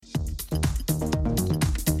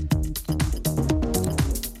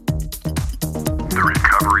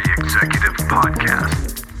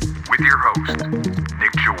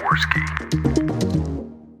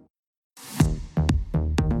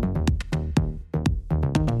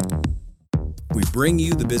We bring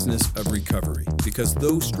you the business of recovery because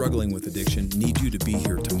those struggling with addiction need you to be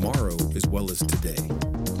here tomorrow as well as today.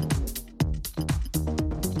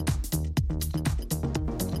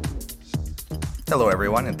 Hello,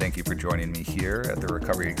 everyone, and thank you for joining me here at the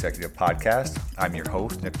Recovery Executive Podcast. I'm your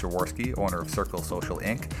host, Nick Jaworski, owner of Circle Social,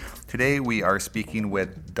 Inc. Today, we are speaking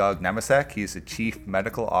with Doug Nemecek. He's the Chief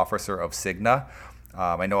Medical Officer of Cigna.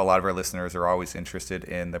 I know a lot of our listeners are always interested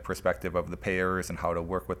in the perspective of the payors and how to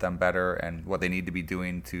work with them better and what they need to be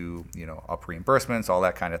doing to, up reimbursements, all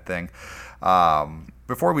that kind of thing.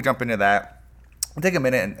 Before we jump into that, I'll take a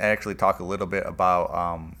minute and actually talk a little bit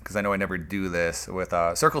about, because I know I never do this, with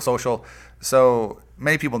Circle Social. So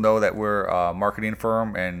many people know that we're a marketing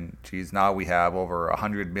firm, and now we have over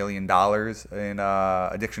 $100 million in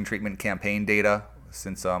addiction treatment campaign data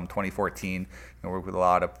since 2014. We work with a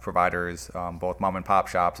lot of providers, both mom and pop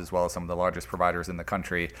shops, as well as some of the largest providers in the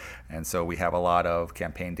country. And so we have a lot of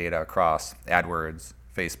campaign data across AdWords,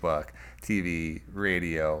 Facebook, TV,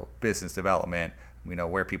 radio, business development. We know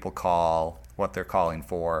where people call, what they're calling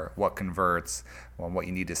for, what converts, what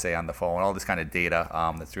you need to say on the phone, all this kind of data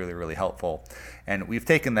that's really, really helpful. And we've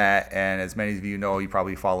taken that, and as many of you know, you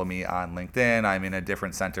probably follow me on LinkedIn. I'm in a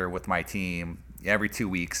different center with my team every 2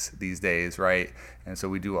 weeks these days, right? And so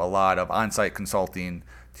we do a lot of on-site consulting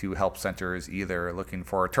to help centers either looking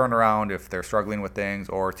for a turnaround if they're struggling with things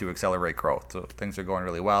or to accelerate growth. So things are going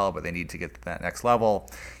really well, but they need to get to that next level.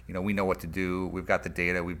 We know what to do. We've got the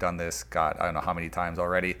data. We've done this, God, I don't know how many times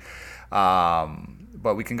already.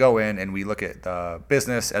 But we can go in and we look at the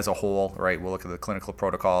business as a whole, right? We'll look at the clinical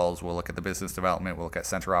protocols. We'll look at the business development. We'll look at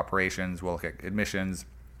center operations. We'll look at admissions,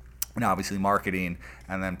 and obviously marketing,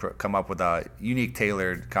 and then come up with a unique,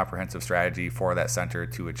 tailored, comprehensive strategy for that center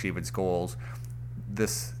to achieve its goals.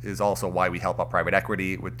 This is also why we help out private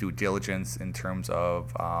equity with due diligence in terms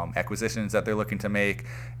of acquisitions that they're looking to make,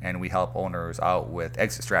 and we help owners out with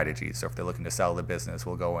exit strategies. So if they're looking to sell the business,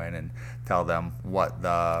 we'll go in and tell them what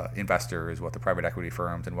the investors, what the private equity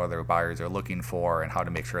firms, and what other buyers are looking for, and how to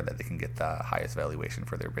make sure that they can get the highest valuation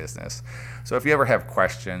for their business. So if you ever have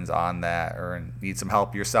questions on that or need some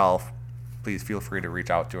help yourself, please feel free to reach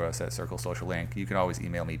out to us at Circle Social Inc. You can always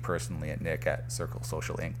email me personally at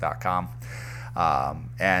nick@circlesocialinc.com.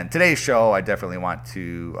 And today's show, I definitely want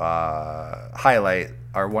to highlight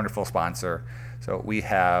our wonderful sponsor. So we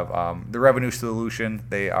have the Revenue Solution.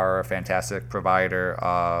 They are a fantastic provider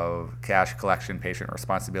of cash collection patient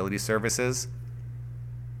responsibility services.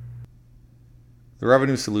 The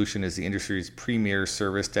Revenue Solution is the industry's premier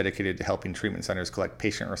service dedicated to helping treatment centers collect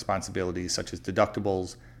patient responsibilities such as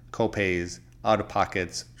deductibles, co-pays,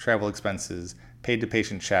 out-of-pockets, travel expenses,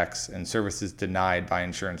 paid-to-patient checks, and services denied by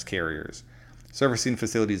insurance carriers. Servicing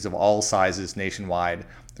facilities of all sizes nationwide,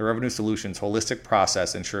 the Revenue Solution's holistic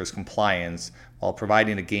process ensures compliance while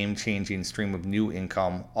providing a game-changing stream of new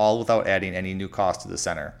income, all without adding any new cost to the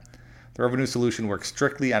center. The Revenue Solution works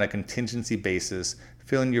strictly on a contingency basis,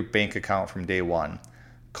 filling your bank account from day one.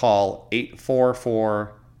 Call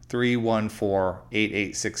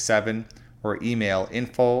 844-314-8867 or email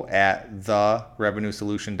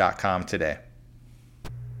info@therevenuesolution.com today.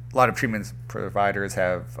 A lot of treatment providers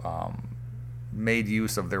have made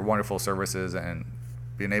use of their wonderful services and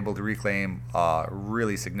been able to reclaim a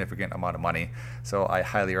really significant amount of money. So I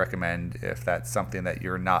highly recommend, if that's something that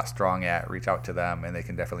you're not strong at, reach out to them, and they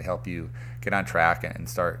can definitely help you get on track and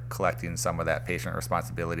start collecting some of that patient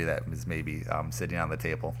responsibility that is maybe sitting on the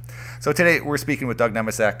table. So today we're speaking with Doug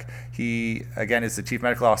Nemecek. He, again, is the Chief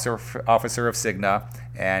Medical Officer of Cigna,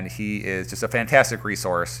 and he is just a fantastic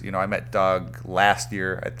resource. I met Doug last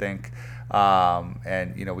year, I think,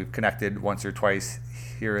 and we've connected once or twice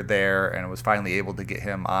here or there, and was finally able to get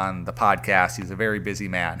him on the podcast. He's a very busy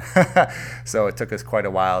man, so it took us quite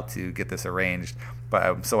a while to get this arranged, but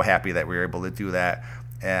I'm so happy that we were able to do that.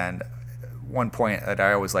 And one point that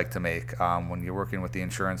I always like to make when you're working with the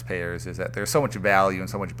insurance payers is that there's so much value and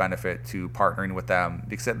so much benefit to partnering with them,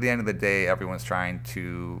 because at the end of the day, everyone's trying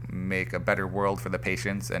to make a better world for the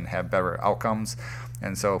patients and have better outcomes.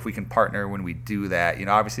 And so if we can partner when we do that,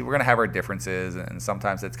 obviously we're going to have our differences, and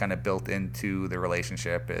sometimes it's kind of built into the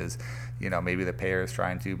relationship is, maybe the payer is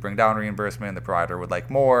trying to bring down reimbursement, the provider would like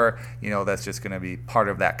more, that's just going to be part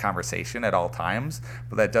of that conversation at all times.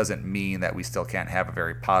 But that doesn't mean that we still can't have a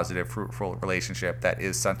very positive, fruitful relationship that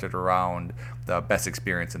is centered around the best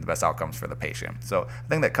experience and the best outcomes for the patient. So I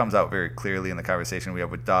think that comes out very clearly in the conversation we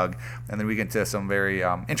have with Doug. And then we get into some very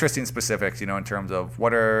interesting specifics, in terms of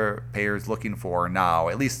what are payers looking for now,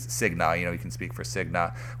 at least Cigna, you can speak for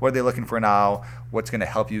Cigna. What are they looking for now? What's going to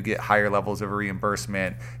help you get higher levels of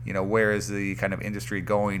reimbursement? Where is the kind of industry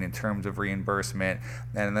going in terms of reimbursement?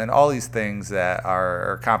 And then all these things that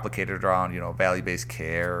are complicated around, value-based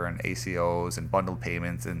care and ACOs and bundled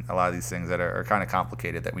payments and a lot of these things that are kind of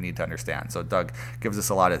complicated that we need to understand. So Doug gives us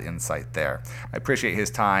a lot of insight there. I appreciate his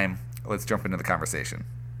time. Let's jump into the conversation.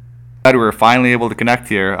 Glad we were finally able to connect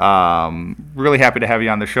here. Really happy to have you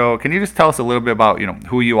on the show. Can you just tell us a little bit about,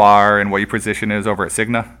 who you are and what your position is over at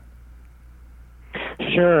Cigna?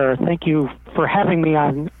 Sure. Thank you for having me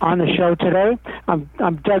on the show today. I'm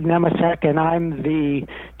Doug Nemecek, and I'm the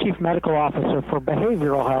Chief Medical Officer for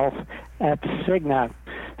Behavioral Health at Cigna.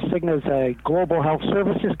 Cigna is a global health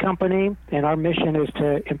services company, and our mission is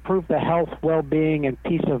to improve the health, well-being, and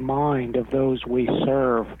peace of mind of those we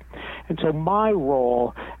serve. And so my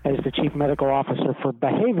role as the Chief Medical Officer for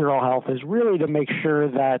Behavioral Health is really to make sure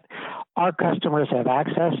that our customers have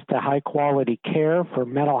access to high-quality care for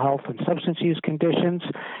mental health and substance use conditions,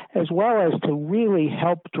 as well as to really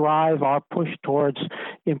help drive our push towards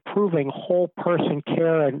improving whole-person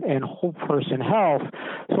care and whole-person health.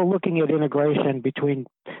 So looking at integration between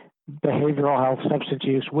behavioral health, substance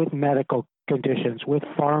use, with medical conditions, with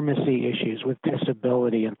pharmacy issues, with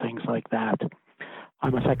disability, and things like that.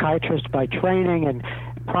 I'm a psychiatrist by training, and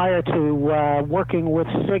prior to working with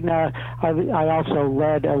Cigna, I also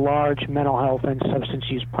led a large mental health and substance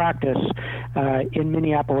use practice in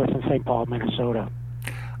Minneapolis and St. Paul, Minnesota.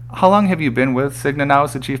 How long have you been with Cigna now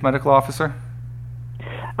as the Chief Medical Officer?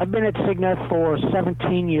 I've been at Cigna for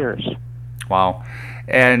 17 years. Wow.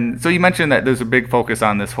 And so you mentioned that there's a big focus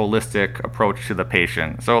on this holistic approach to the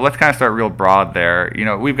patient. So let's kind of start real broad there.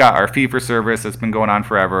 We've got our fee-for-service that's been going on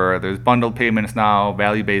forever. There's bundled payments now,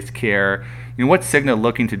 value-based care. What's Cigna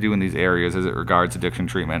looking to do in these areas as it regards addiction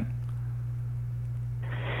treatment?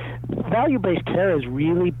 Value-based care has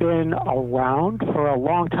really been around for a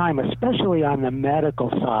long time, especially on the medical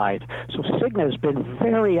side. So Cigna has been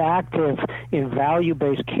very active in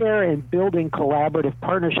value-based care and building collaborative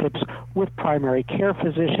partnerships with primary care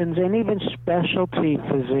physicians and even specialty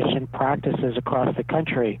physician practices across the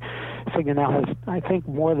country. Cigna now has, I think,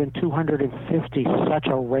 more than 250 such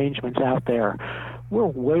arrangements out there. We're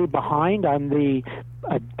way behind on the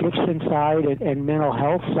addiction side and mental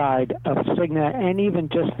health side of Cigna and even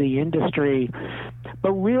just the industry,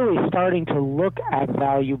 but really starting to look at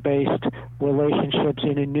value-based relationships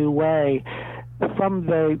in a new way from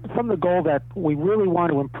the goal that we really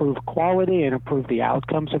want to improve quality and improve the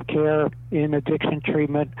outcomes of care in addiction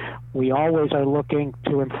treatment. We always are looking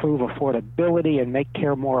to improve affordability and make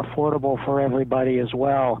care more affordable for everybody as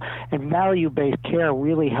well. And value-based care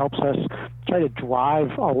really helps us try to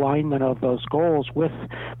drive alignment of those goals with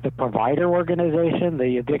the provider organization,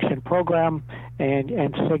 the addiction program, and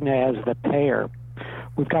Cigna as the payer.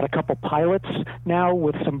 We've got a couple pilots now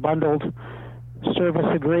with some bundled service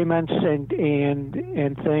agreements and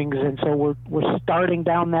things, and so we're starting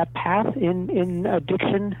down that path in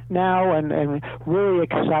addiction now, and really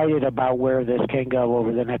excited about where this can go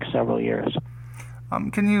over the next several years.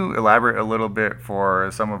 Can you elaborate a little bit for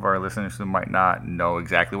some of our listeners who might not know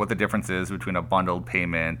exactly what the difference is between a bundled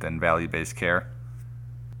payment and value-based care?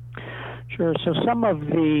 Sure. So some of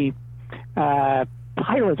the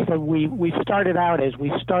pilots that we started out as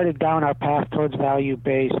we started down our path towards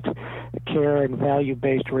value-based care and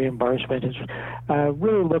value-based reimbursement is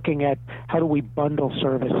really looking at how do we bundle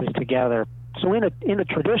services together. So in a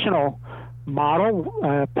traditional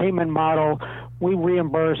model, payment model, we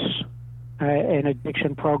reimburse an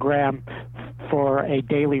addiction program for a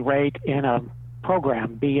daily rate in a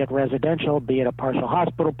program, be it residential, be it a partial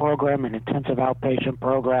hospital program, an intensive outpatient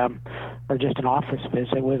program, or just an office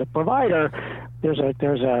visit with a provider. There's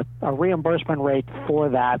a reimbursement rate for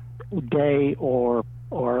that day or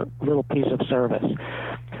little piece of service.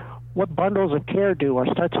 What bundles of care do are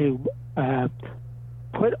start to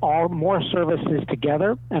put more services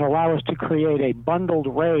together and allow us to create a bundled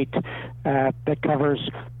rate that covers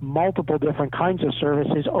multiple different kinds of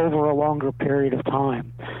services over a longer period of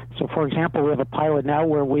time. So, for example, we have a pilot now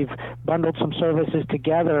where we've bundled some services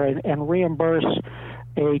together and reimburse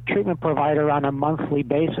a treatment provider on a monthly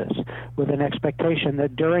basis with an expectation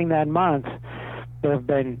that during that month there have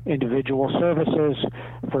been individual services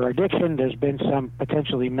for addiction. There's been some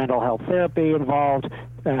potentially mental health therapy involved,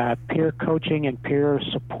 peer coaching and peer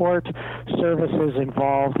support services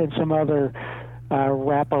involved, and some other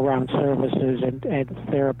wraparound services and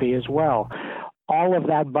therapy as well. all of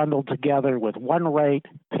that bundled together with one rate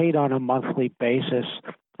paid on a monthly basis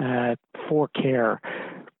for care.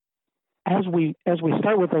 As we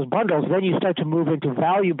start with those bundles, then you start to move into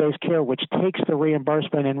value-based care, which takes the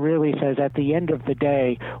reimbursement and really says at the end of the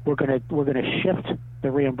day, we're going to shift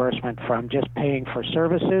the reimbursement from just paying for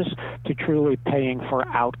services to truly paying for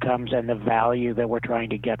outcomes and the value that we're trying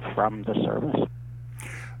to get from the service.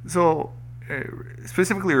 So,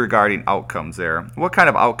 specifically regarding outcomes there, what kind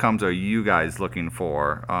of outcomes are you guys looking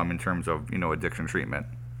for in terms of, addiction treatment?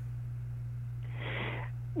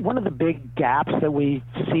 One of the big gaps that we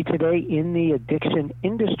see today in the addiction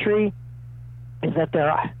industry is that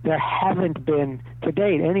there haven't been to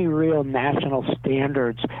date any real national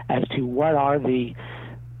standards as to what are the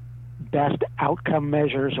best outcome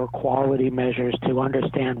measures or quality measures to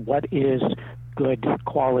understand what is good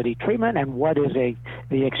quality treatment and what is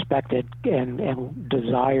the expected and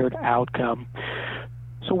desired outcome.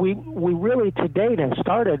 So we really to date have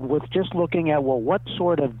started with just looking at, what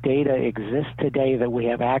sort of data exists today that we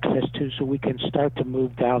have access to so we can start to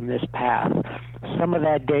move down this path. Some of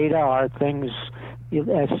that data are things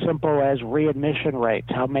as simple as readmission rates,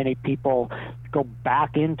 how many people go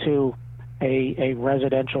back into a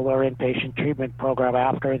residential or inpatient treatment program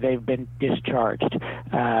after they've been discharged.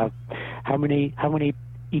 How many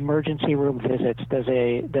emergency room visits does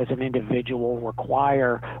an individual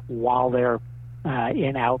require while they're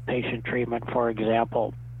in outpatient treatment, for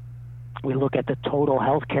example. We look at the total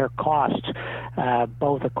healthcare costs,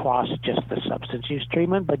 both across just the substance use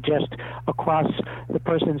treatment, but just across the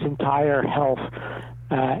person's entire health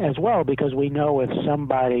as well, because we know if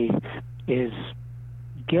somebody is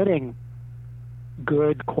getting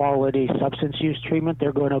good quality substance use treatment,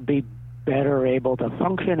 they're going to be better able to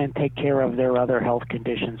function and take care of their other health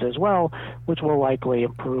conditions as well, which will likely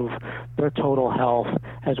improve their total health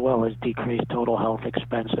as well as decrease total health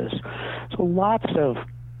expenses. So lots of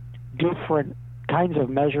different kinds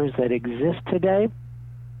of measures that exist today,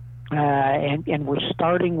 and we're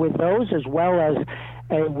starting with those as well as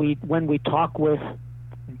when we talk with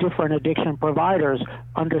different addiction providers,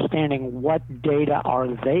 understanding what data are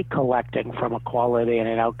they collecting from a quality and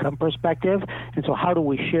an outcome perspective, and so how do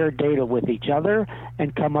we share data with each other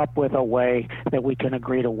and come up with a way that we can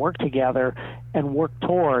agree to work together and work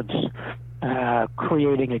towards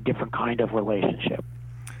creating a different kind of relationship.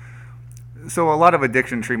 So a lot of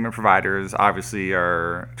addiction treatment providers obviously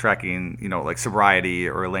are tracking, like sobriety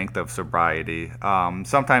or length of sobriety.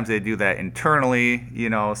 Sometimes they do that internally,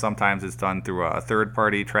 sometimes it's done through a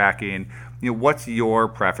third-party tracking. What's your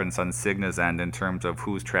preference on Cigna's end in terms of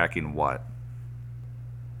who's tracking what?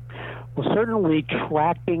 Well, certainly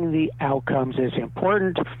tracking the outcomes is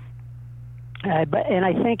important, and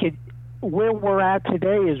I think where we're at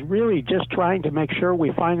today is really just trying to make sure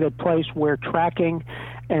we find a place where tracking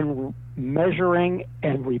and measuring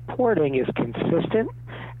and reporting is consistent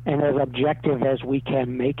and as objective as we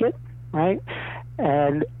can make it, right?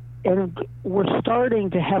 And we're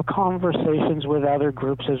starting to have conversations with other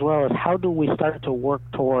groups as well as how do we start to work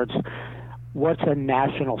towards what's a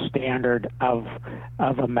national standard of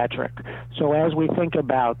a metric. So as we think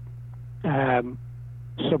about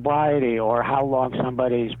sobriety or how long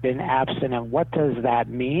somebody's been absent and what does that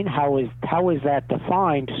mean, how is that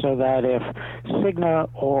defined, so that if Cigna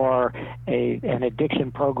or an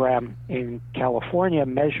addiction program in California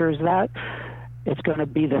measures that, it's going to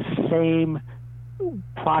be the same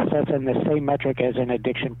process and the same metric as an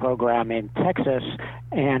addiction program in Texas,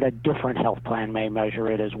 and a different health plan may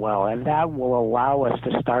measure it as well. And that will allow us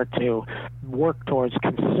to start to work towards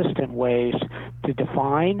consistent ways to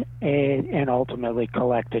define and ultimately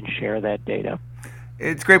collect and share that data.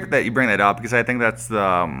 It's great that you bring that up, because I think that's the,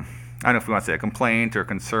 I don't know if we want to say a complaint or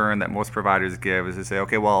concern that most providers give, is to say,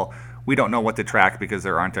 okay, well, we don't know what to track because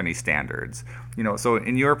there aren't any standards. So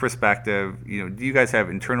in your perspective, do you guys have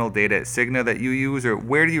internal data at Cigna that you use, or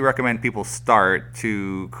where do you recommend people start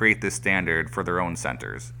to create this standard for their own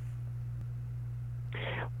centers?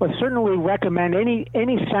 Well, certainly recommend any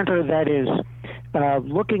center that is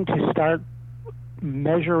looking to start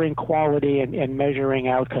measuring quality and measuring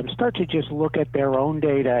outcomes, start to just look at their own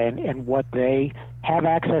data and what they have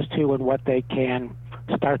access to and what they can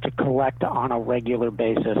start to collect on a regular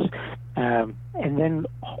basis, and then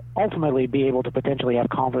ultimately be able to potentially have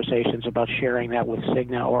conversations about sharing that with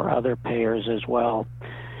Cigna or other payers as well.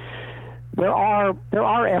 There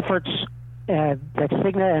are efforts that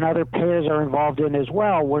Cigna and other payers are involved in as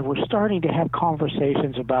well, where we're starting to have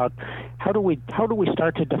conversations about how do we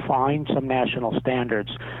start to define some national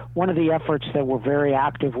standards. One of the efforts that we're very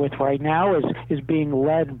active with right now is being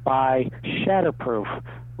led by Shatterproof,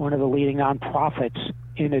 one of the leading nonprofits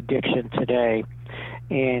in addiction today.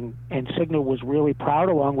 and Cigna was really proud,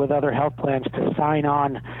 along with other health plans, to sign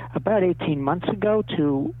on about 18 months ago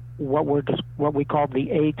to what we call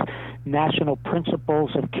the 8 National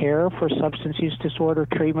Principles of Care for Substance Use Disorder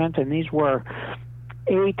Treatment, and these were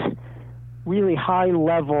 8 really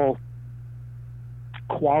high-level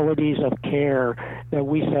qualities of care that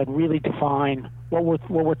we said really define what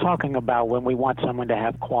we're talking about when we want someone to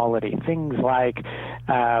have quality. Things like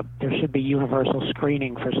there should be universal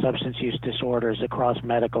screening for substance use disorders across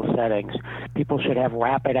medical settings. People should have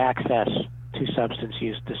rapid access to substance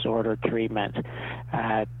use disorder treatment.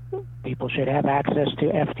 People should have access to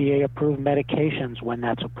FDA-approved medications when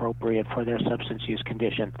that's appropriate for their substance use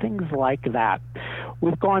condition. Things like that.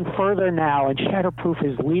 We've gone further now, and Shatterproof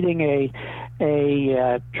is leading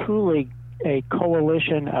a truly a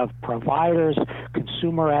coalition of providers,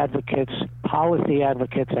 consumer advocates, policy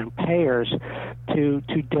advocates, and payors to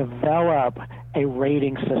develop a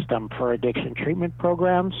rating system for addiction treatment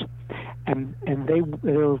programs, and they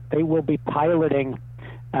will be piloting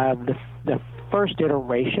the first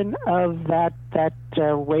iteration of that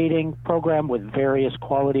rating program with various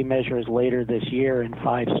quality measures later this year in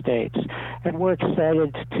 5 states. And we're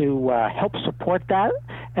excited to help support that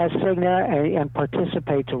as Cigna and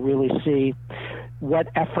participate to really see what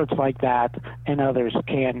efforts like that and others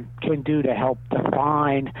can do to help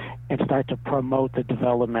define and start to promote the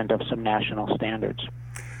development of some national standards.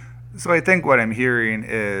 So I think what I'm hearing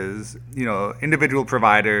is, individual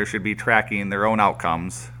providers should be tracking their own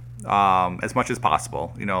outcomes as much as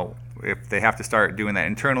possible. If they have to start doing that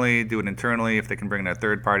internally, do it internally. If they can bring in a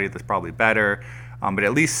third party, that's probably better. But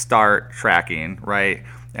at least start tracking, right?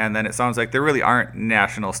 And then it sounds like there really aren't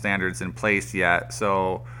national standards in place yet.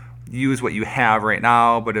 So use what you have right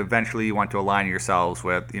now, but eventually you want to align yourselves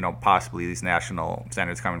with, possibly these national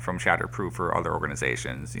standards coming from Shatterproof or other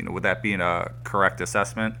organizations. Would that be a correct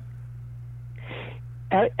assessment?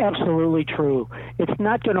 Absolutely true. It's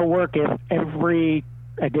not going to work if every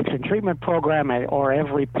addiction treatment program or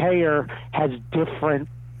every payer has different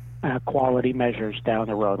quality measures down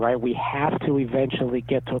the road, right? We have to eventually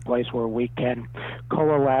get to a place where we can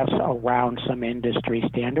coalesce around some industry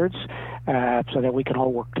standards so that we can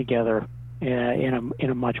all work together in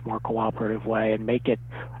a much more cooperative way and make it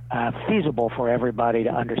feasible for everybody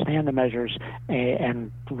to understand the measures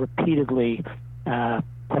and repeatedly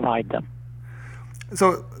provide them.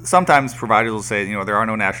 So sometimes providers will say, there are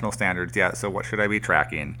no national standards yet, so what should I be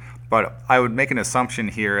tracking? But I would make an assumption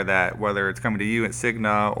here that whether it's coming to you at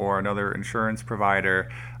Cigna or another insurance provider,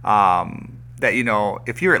 that,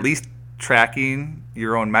 if you're at least tracking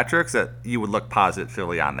your own metrics, that you would look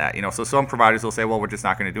positively on that. So some providers will say, well, we're just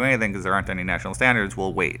not going to do anything because there aren't any national standards.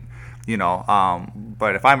 We'll wait.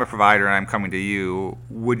 But if I'm a provider and I'm coming to you,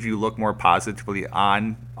 would you look more positively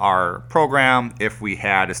on our program if we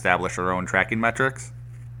had established our own tracking metrics?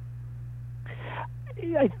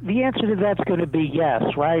 The answer to that's going to be yes,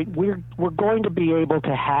 right? We're going to be able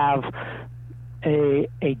to have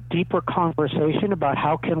a deeper conversation about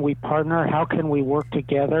how can we partner, how can we work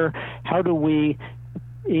together, how do we,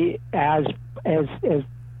 as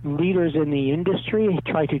leaders in the industry,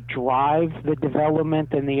 try to drive the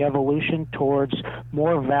development and the evolution towards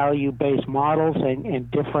more value-based models and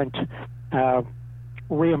different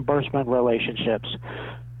reimbursement relationships.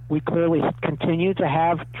 We clearly continue to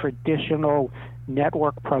have traditional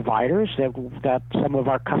network providers that some of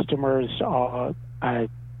our customers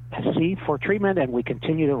see for treatment, and we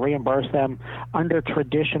continue to reimburse them under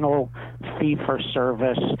traditional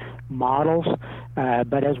fee-for-service models.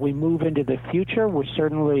 But as we move into the future, we're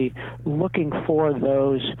certainly looking for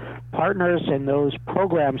those partners and those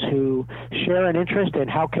programs who share an interest in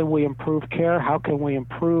how can we improve care, how can we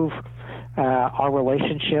improve our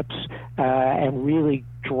relationships, and really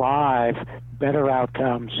drive better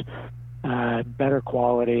outcomes, better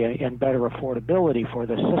quality, and better affordability for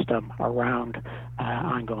the system around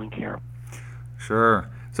ongoing care. Sure.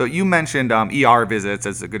 So you mentioned ER visits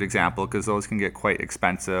as a good example because those can get quite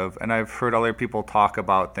expensive. And I've heard other people talk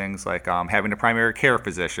about things like having a primary care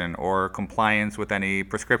physician or compliance with any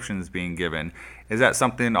prescriptions being given. Is that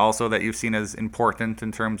something also that you've seen as important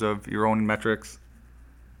in terms of your own metrics?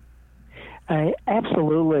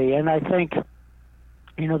 Absolutely. And I think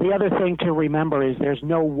the other thing to remember is there's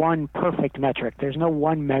no one perfect metric. There's no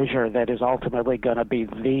one measure that is ultimately going to be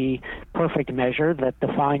the perfect measure that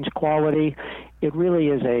defines quality. It really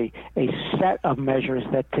is a set of measures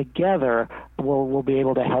that together will be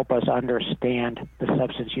able to help us understand the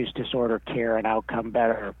substance use disorder care and outcome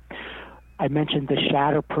better. I mentioned the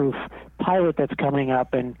Shatterproof pilot that's coming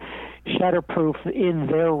up, and Shatterproof in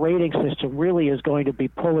their rating system really is going to be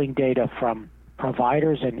pulling data from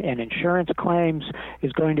providers and insurance claims,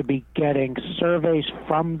 is going to be getting surveys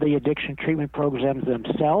from the addiction treatment programs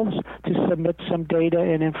themselves to submit some data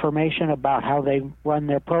and information about how they run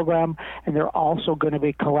their program, and they're also going to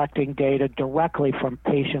be collecting data directly from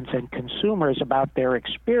patients and consumers about their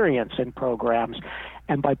experience in programs.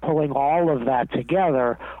 And by pulling all of that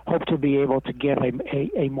together, hope to be able to give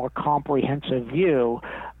a more comprehensive view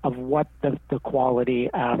of what the quality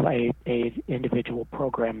of a individual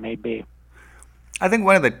program may be. I think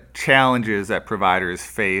one of the challenges that providers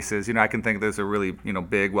face is, I can think there's a really,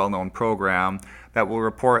 big, well-known program that will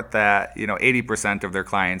report that, 80% of their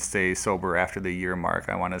clients stay sober after the year mark,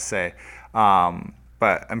 I want to say.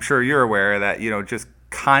 But I'm sure you're aware that, just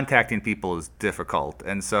contacting people is difficult.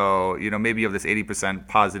 And so, maybe you have this 80%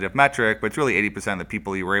 positive metric, but it's really 80% of the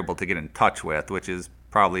people you were able to get in touch with, which is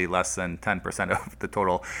probably less than 10% of the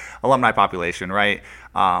total alumni population, right?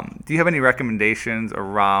 Do you have any recommendations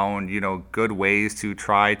around, good ways to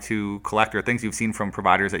try to collect, or things you've seen from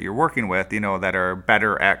providers that you're working with, that are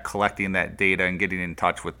better at collecting that data and getting in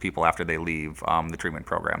touch with people after they leave the treatment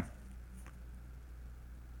program?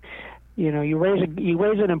 You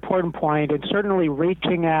raise an important point, and certainly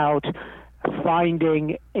reaching out,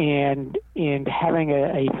 finding and having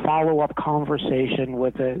a follow-up conversation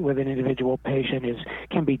with an individual patient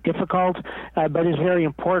can be difficult, but is very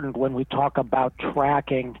important when we talk about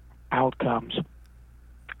tracking outcomes.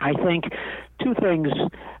 I think two things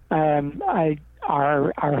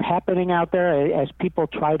are happening out there as people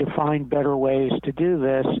try to find better ways to do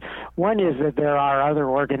this. One is that there are other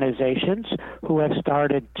organizations who have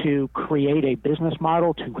started to create a business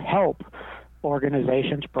model to help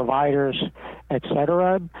organizations, providers,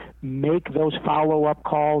 etc., make those follow-up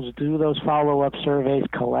calls, do those follow-up surveys,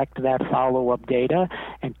 collect that follow-up data,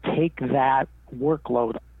 and take that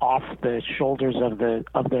workload off the shoulders of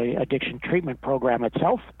the addiction treatment program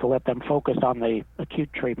itself to let them focus on the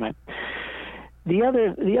acute treatment. The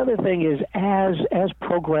other thing is, as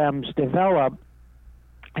programs develop,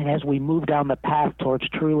 and as we move down the path towards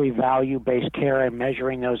truly value-based care and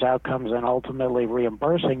measuring those outcomes and ultimately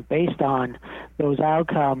reimbursing based on those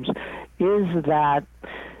outcomes, is that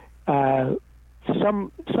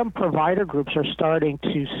some provider groups are starting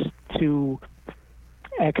to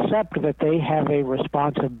accept that they have a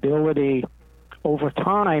responsibility over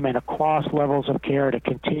time and across levels of care to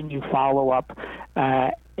continue follow-up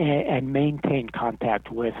and maintain contact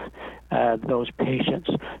with those patients.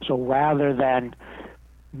 So rather than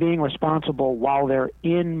being responsible while they're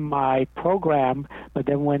in my program, but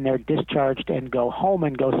then when they're discharged and go home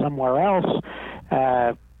and go somewhere else,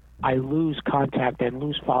 I lose contact and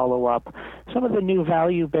lose follow-up. Some of the new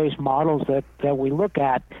value-based models that we look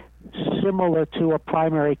at, similar to a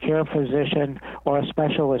primary care physician or a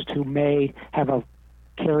specialist who may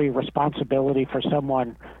carry responsibility for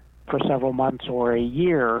someone for several months or a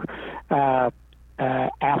year,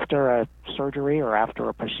 after a surgery or after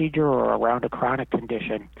a procedure or around a chronic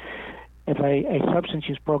condition. If a substance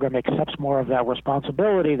use program accepts more of that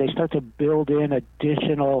responsibility, they start to build in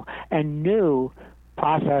additional and new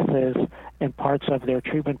processes and parts of their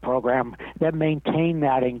treatment program that maintain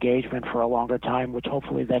that engagement for a longer time, which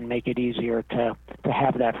hopefully then make it easier to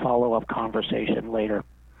have that follow-up conversation later.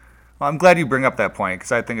 Well, I'm glad you bring up that point,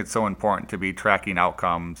 because I think it's so important to be tracking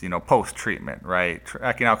outcomes, post-treatment, right?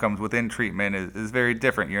 Tracking outcomes within treatment is very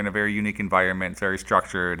different. You're in a very unique environment. It's very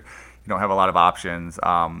structured. You don't have a lot of options.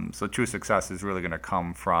 So true success is really going to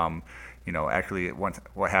come from, actually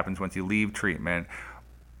what happens once you leave treatment.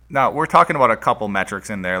 Now, we're talking about a couple metrics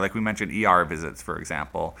in there, like we mentioned ER visits, for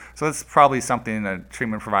example. So that's probably something a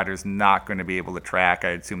treatment provider is not going to be able to track. I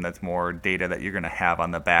assume that's more data that you're going to have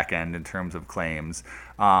on the back end in terms of claims.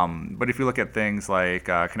 But if you look at things like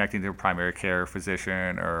connecting to a primary care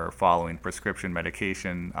physician or following prescription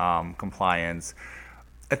medication compliance,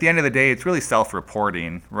 at the end of the day, it's really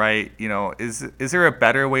self-reporting, right? Is there a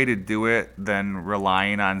better way to do it than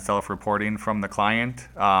relying on self-reporting from the client,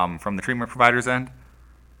 from the treatment provider's end?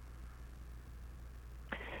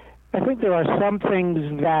 I think there are some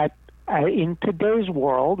things that in today's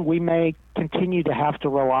world we may continue to have to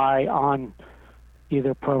rely on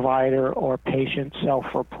either provider or patient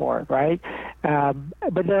self-report, right?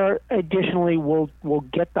 But there additionally we'll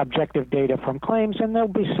get objective data from claims, and there'll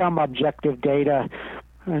be some objective data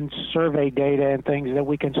and survey data and things that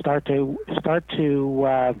we can start to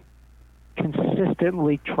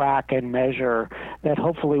consistently track and measure that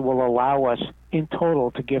hopefully will allow us in total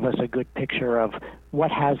to give us a good picture of what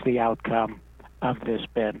has the outcome of this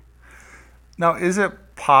been. Now, is it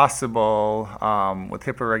possible with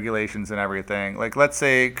HIPAA regulations and everything, like let's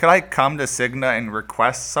say, could I come to Cigna and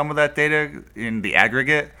request some of that data in the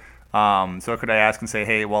aggregate? So could I ask and say,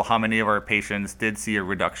 hey, well, how many of our patients did see a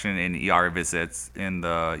reduction in ER visits in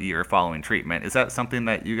the year following treatment? Is that something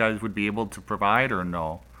that you guys would be able to provide or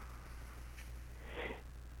no?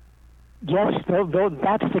 Yes,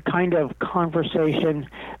 that's the kind of conversation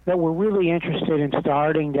that we're really interested in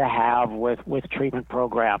starting to have with treatment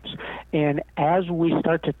programs. And as we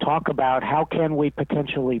start to talk about how can we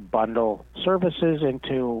potentially bundle services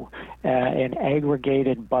into an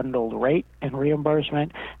aggregated bundled rate and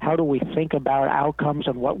reimbursement, how do we think about outcomes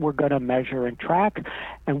and what we're going to measure and track?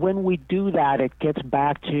 And when we do that, it gets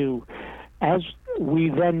back to, as we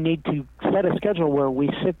then need to set a schedule where we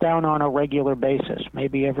sit down on a regular basis,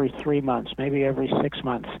 maybe every 3 months, maybe every 6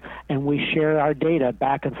 months, and we share our data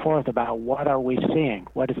back and forth about what are we seeing,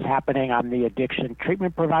 what is happening on the addiction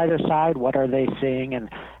treatment provider side, what are they seeing, and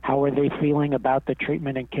how are they feeling about the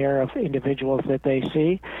treatment and care of individuals that they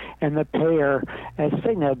see, and the payer, as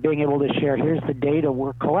Cigna, being able to share, here's the data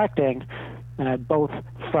we're collecting, both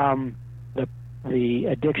from the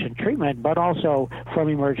addiction treatment, but also from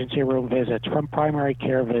emergency room visits, from primary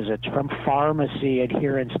care visits, from pharmacy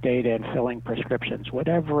adherence data and filling prescriptions,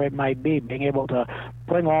 whatever it might be, being able to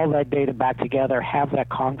bring all that data back together, have that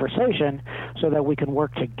conversation so that we can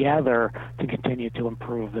work together to continue to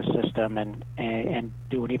improve the system and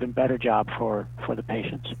do an even better job for the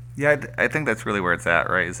patients. Yeah, I think that's really where it's at,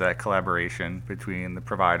 right? Is that collaboration between the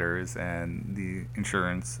providers and the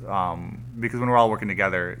insurance. Because when we're all working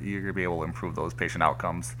together, you're going to be able to improve those patient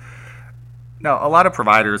outcomes. Now, a lot of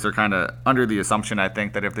providers are kind of under the assumption, I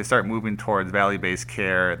think, that if they start moving towards value-based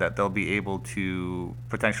care, that they'll be able to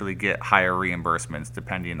potentially get higher reimbursements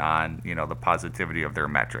depending on, the positivity of their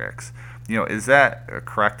metrics. Is that a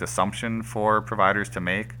correct assumption for providers to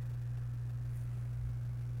make?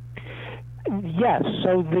 Yes.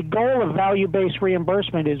 So the goal of value-based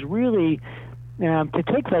reimbursement is really to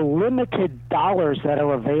take the limited dollars that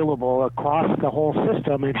are available across the whole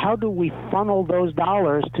system, and how do we funnel those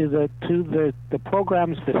dollars to the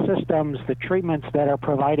programs, the systems, the treatments that are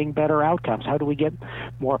providing better outcomes? How do we get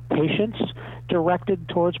more patients directed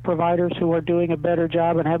towards providers who are doing a better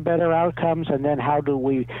job and have better outcomes? And then how do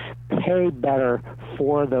we pay better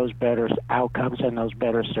for those better outcomes and those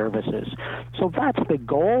better services? So that's the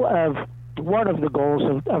goal of one of the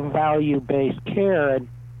goals of value-based care.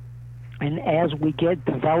 And as we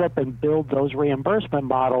develop and build those reimbursement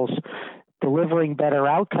models, delivering better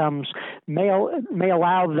outcomes may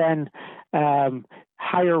allow then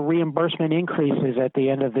higher reimbursement increases at the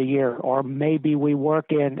end of the year, or maybe we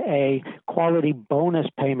work in a quality bonus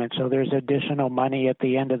payment, so there's additional money at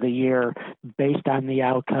the end of the year based on the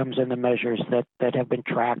outcomes and the measures that have been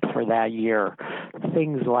tracked for that year.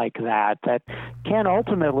 Things like that can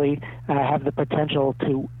ultimately have the potential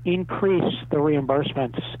to increase the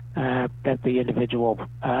reimbursements that the individual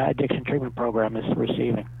addiction treatment program is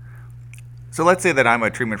receiving. So let's say that I'm a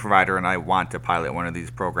treatment provider and I want to pilot one of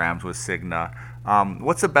these programs with Cigna.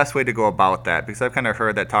 What's the best way to go about that? Because I've kind of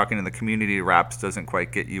heard that talking to the community reps doesn't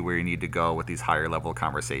quite get you where you need to go with these higher level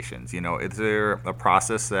conversations. Is there a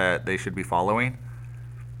process that they should be following?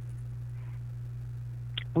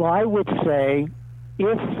 Well, I would say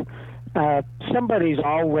if somebody's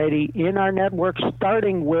already in our network,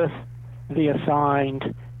 starting with the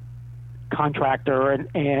assigned contractor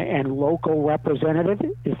and local representative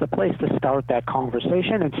is the place to start that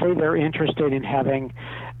conversation, and say they're interested in having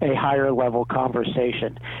a higher level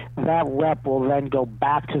conversation. That rep will then go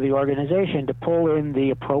back to the organization to pull in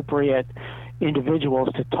the appropriate individuals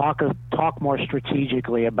to talk more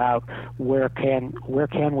strategically about where can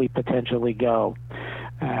we potentially go.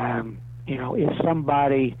 If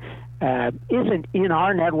somebody isn't in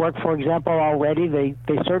our network, for example, already, they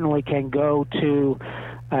certainly can go to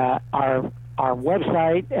our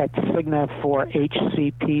website at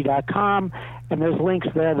cignaforhcp.com, and there's links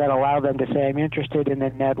there that allow them to say, I'm interested in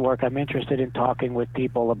the network, I'm interested in talking with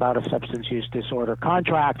people about a substance use disorder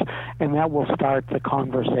contract, and that will start the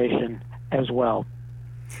conversation as well.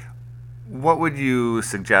 What would you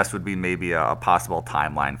suggest would be maybe a possible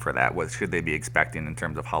timeline for that? What should they be expecting in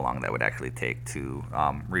terms of how long that would actually take to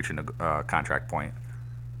reach a contract point?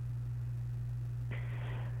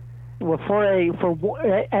 Well,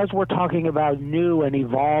 as we're talking about new and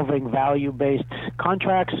evolving value-based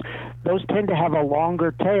contracts, those tend to have a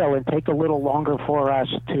longer tail and take a little longer for us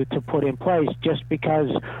to put in place, just because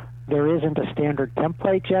there isn't a standard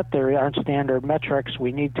template yet. There aren't standard metrics.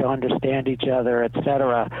 We need to understand each other, et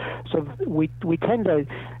cetera. So we tend to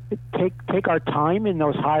take our time in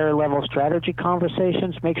those higher level strategy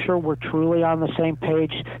conversations, make sure we're truly on the same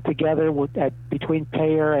page together between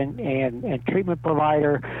payer and treatment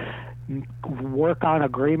provider. work on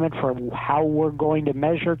agreement for how we're going to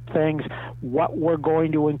measure things, what we're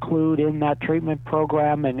going to include in that treatment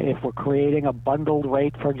program, and if we're creating a bundled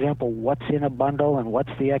rate, for example, what's in a bundle and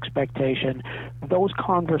what's the expectation. Those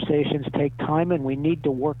conversations take time, and we need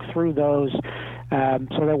to work through those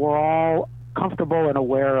so that we're all comfortable and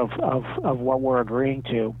aware of what we're agreeing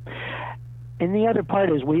to. And the other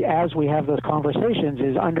part is as we have those conversations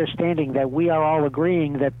is understanding that we are all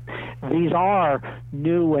agreeing that these are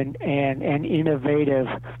new and innovative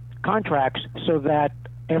contracts, so that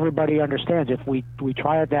everybody understands. If we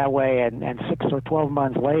try it that way and 6 or 12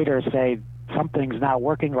 months later say something's not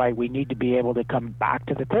working right, we need to be able to come back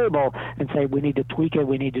to the table and say we need to tweak it,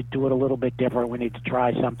 we need to do it a little bit different, we need to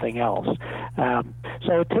try something else.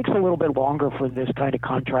 So it takes a little bit longer for this kind of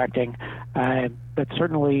contracting, but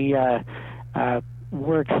certainly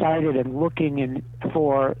we're excited and looking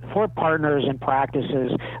for partners and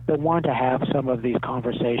practices that want to have some of these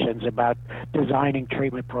conversations about designing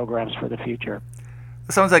treatment programs for the future.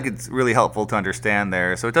 It sounds like it's really helpful to understand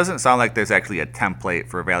there. So it doesn't sound like there's actually a template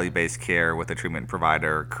for value-based care with a treatment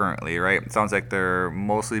provider currently, right? It sounds like they're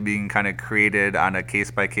mostly being kind of created on a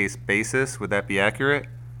case-by-case basis. Would that be accurate?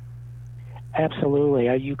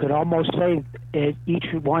 Absolutely. You could almost say each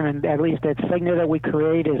one, and at least at Cigna that we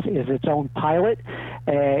create, is its own pilot,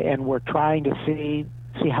 and we're trying to see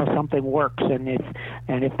how something works and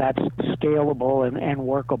if that's scalable and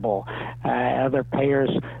workable. Other payers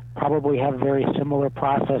probably have very similar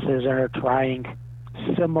processes and are trying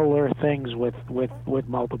similar things with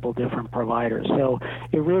multiple different providers. So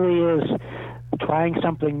it really is trying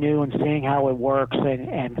something new and seeing how it works,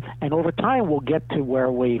 and over time we'll get to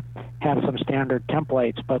where we have some standard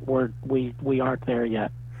templates, but we aren't there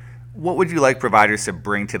yet. What would you like providers to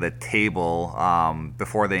bring to the table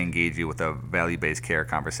before they engage you with a value-based care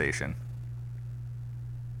conversation?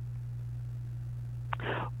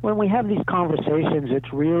 When we have these conversations,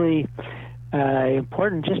 it's really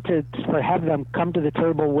important just to have them come to the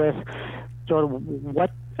table with sort of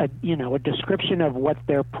a description of what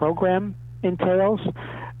their program entails,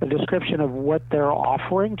 a description of what they're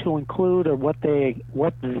offering to include, or what they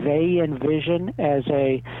envision as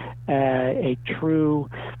a true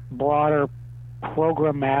broader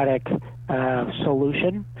programmatic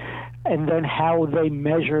solution, and then how they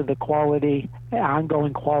measure the quality,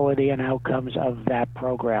 ongoing quality and outcomes of that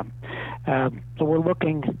program. So we're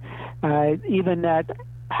looking even at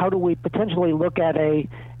how do we potentially look at a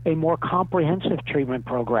more comprehensive treatment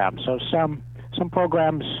program. So some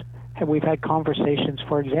programs, we've had conversations,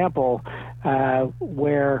 for example,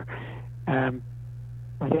 where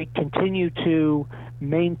they continue to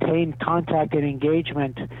maintain contact and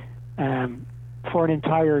engagement for an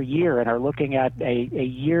entire year and are looking at a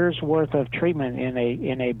year's worth of treatment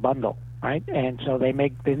in a bundle, right? And so they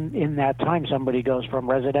make, in that time, somebody goes from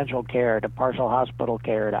residential care to partial hospital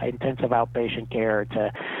care to intensive outpatient care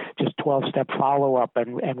to just 12-step follow-up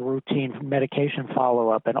and routine medication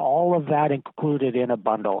follow-up, and all of that included in a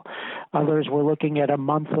bundle. Others were looking at a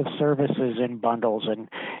month of services in bundles and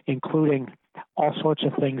including all sorts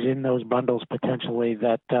of things in those bundles potentially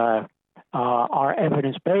that are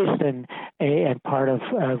evidence-based and part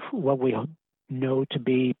of what we know to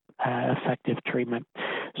be effective treatment.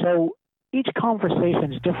 So each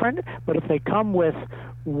conversation is different, but if they come with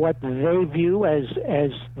what they view as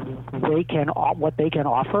what they can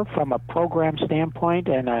offer from a program standpoint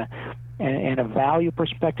and a value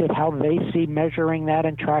perspective, how they see measuring that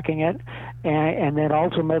and tracking it, and then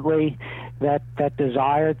ultimately that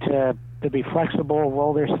desire to be flexible,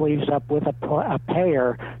 roll their sleeves up with a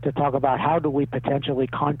payer to talk about how do we potentially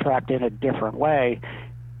contract in a different way,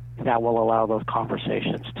 that will allow those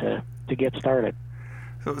conversations to get started.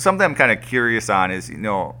 So something I'm kind of curious on is,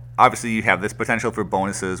 obviously you have this potential for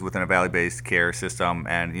bonuses within a value-based care system,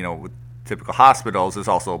 and, with typical hospitals, there's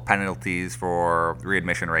also penalties for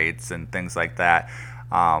readmission rates and things like that.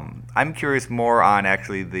 I'm curious more on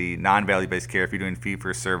actually the non-value-based care, if you're doing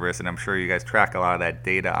fee-for-service, and I'm sure you guys track a lot of that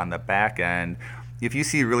data on the back end. If you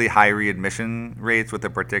see really high readmission rates with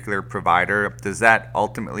a particular provider, does that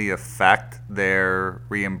ultimately affect their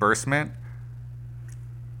reimbursement?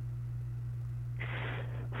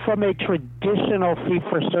 From a traditional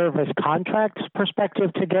fee-for-service contracts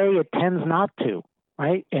perspective today, it tends not to,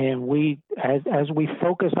 right? And we, as we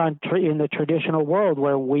focus on in the traditional world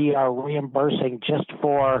where we are reimbursing just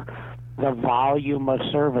for the volume of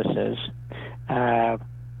services,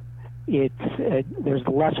 there's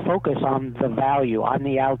less focus on the value, on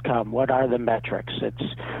the outcome. What are the metrics?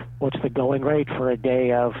 It's what's the going rate for a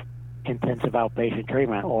day of intensive outpatient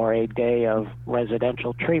treatment or a day of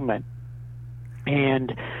residential treatment.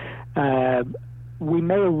 And we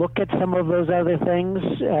may look at some of those other things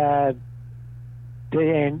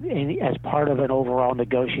and as part of an overall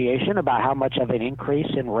negotiation about how much of an increase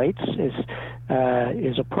in rates is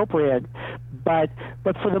appropriate. But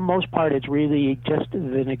for the most part, it's really just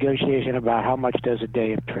the negotiation about how much does a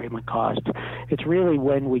day of treatment cost. It's really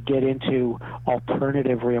when we get into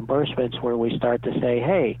alternative reimbursements where we start to say,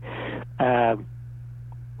 hey,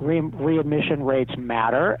 readmission rates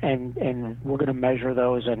matter, and we're going to measure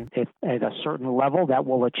those, and if at a certain level that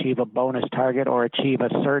will achieve a bonus target or achieve a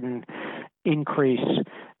certain increase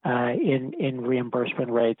in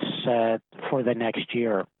reimbursement rates for the next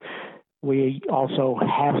year. We also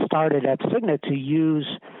have started at Cigna to use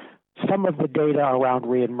some of the data around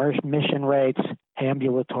readmission rates,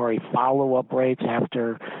 ambulatory follow-up rates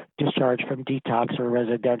after discharge from detox or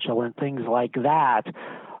residential, and things like that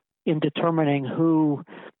in determining who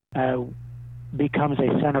becomes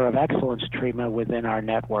a center of excellence treatment within our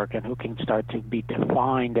network and who can start to be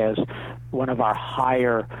defined as one of our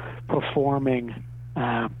higher performing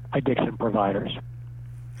addiction providers.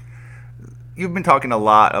 You've been talking a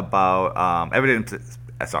lot about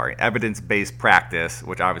evidence-based practice,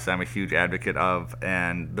 which obviously I'm a huge advocate of,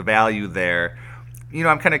 and the value there.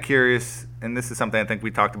 I'm kind of curious, and this is something I think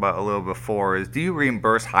we talked about a little before, is do you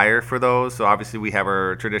reimburse higher for those? So obviously we have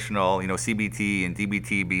our traditional, CBT and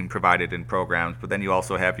DBT being provided in programs, but then you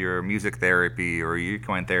also have your music therapy or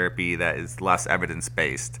equine therapy that is less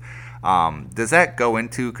evidence-based. Does that go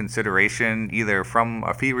into consideration either from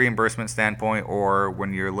a fee reimbursement standpoint or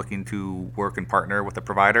when you're looking to work and partner with a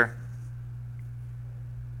provider?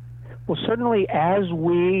 Well, certainly as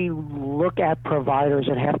we look at providers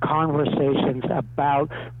and have conversations about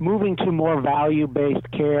moving to more value-based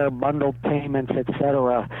care, bundled payments, et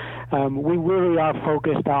cetera, we really are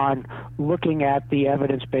focused on looking at the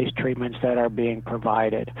evidence-based treatments that are being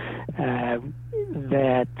provided. That's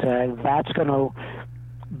going to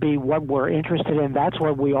be what we're interested in. That's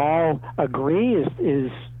what we all agree is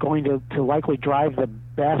going to likely drive the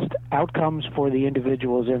best outcomes for the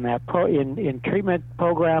individuals in that in treatment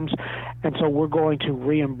programs, and so we're going to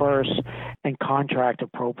reimburse and contract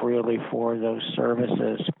appropriately for those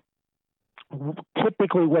services.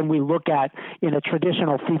 Typically, when we look at in a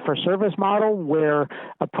traditional fee-for-service model where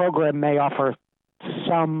a program may offer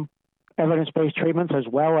some evidence-based treatments as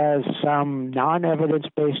well as some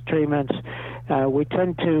non-evidence-based treatments, we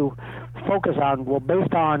tend to focus on,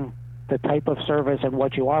 based on the type of service and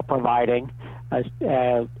what you are providing,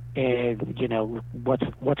 and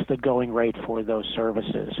what's the going rate for those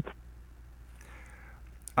services.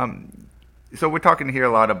 So we're talking here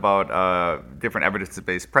a lot about different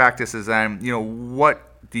evidence-based practices, and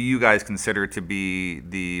what do you guys consider to be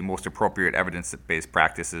the most appropriate evidence-based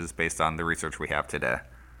practices based on the research we have today?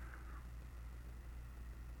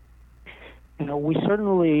 We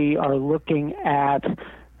certainly are looking at,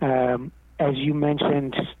 as you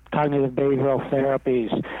mentioned, cognitive behavioral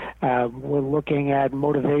therapies. We're looking at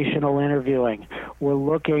motivational interviewing. We're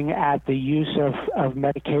looking at the use of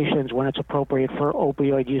medications when it's appropriate for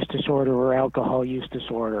opioid use disorder or alcohol use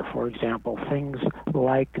disorder, for example. Things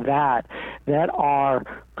like that are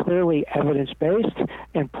clearly evidence-based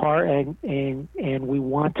and we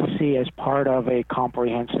want to see as part of a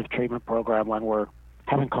comprehensive treatment program when we're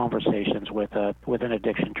having conversations with an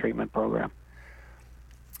addiction treatment program.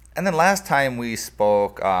 And then last time we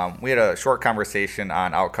spoke, we had a short conversation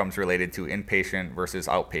on outcomes related to inpatient versus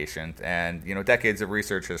outpatient. And, decades of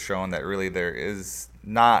research has shown that really there is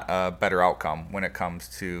not a better outcome when it comes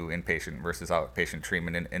to inpatient versus outpatient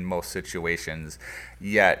treatment in most situations.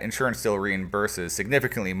 Yet insurance still reimburses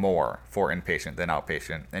significantly more for inpatient than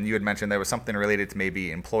outpatient. And you had mentioned there was something related to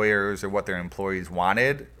maybe employers or what their employees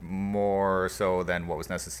wanted more so than what was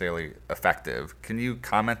necessarily effective. Can you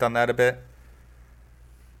comment on that a bit?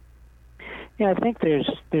 Yeah, I think there's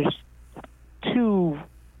two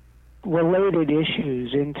related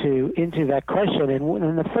issues into that question,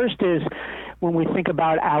 and the first is when we think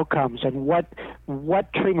about outcomes and what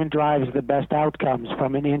treatment drives the best outcomes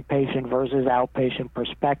from an inpatient versus outpatient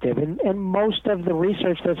perspective, and most of the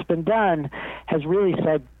research that's been done has really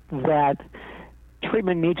said that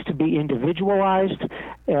treatment needs to be individualized,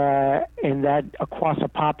 and that across a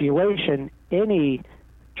population, any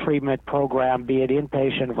treatment program, be it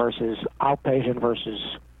inpatient versus outpatient versus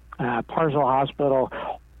partial hospital,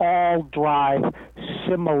 all drive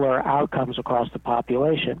similar outcomes across the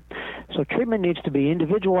population. So treatment needs to be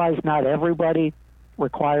individualized. Not everybody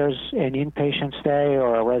requires an inpatient stay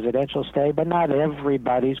or a residential stay, but not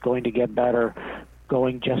everybody's going to get better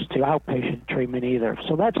going just to outpatient treatment either.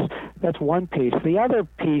 So that's one piece. The other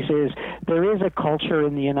piece is there is a culture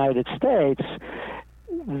in the United States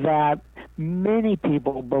that many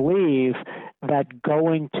people believe that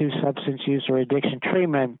going to substance use or addiction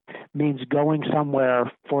treatment means going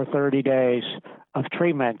somewhere for 30 days of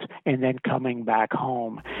treatment and then coming back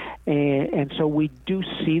home. And so we do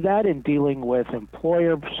see that in dealing with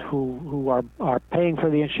employers who are paying for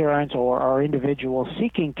the insurance, or are individuals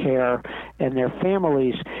seeking care and their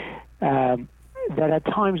families, that at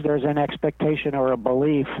times there's an expectation or a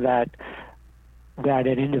belief that an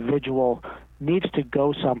individual needs to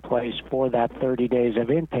go someplace for that 30 days of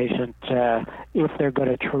inpatient if they're going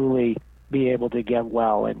to truly be able to get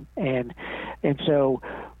well. And so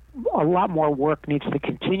a lot more work needs to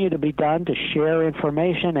continue to be done to share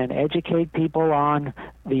information and educate people on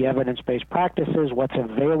the evidence-based practices, what's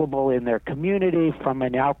available in their community from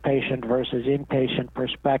an outpatient versus inpatient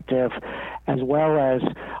perspective, as well as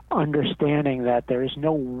understanding that there is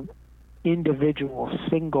no individual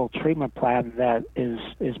single treatment plan that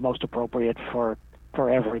is most appropriate for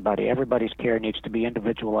everybody. Everybody's care needs to be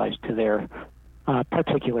individualized to their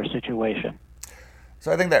particular situation.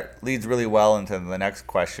 So I think that leads really well into the next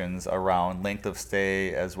questions around length of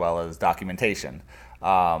stay as well as documentation.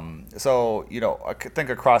 So, I think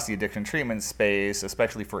across the addiction treatment space,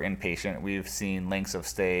 especially for inpatient, we've seen lengths of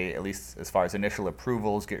stay, at least as far as initial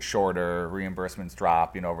approvals, get shorter, reimbursements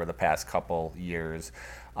drop, over the past couple years.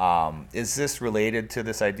 Is this related to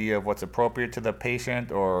this idea of what's appropriate to the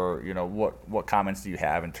patient, or, what comments do you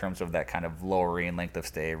have in terms of that kind of lowering length of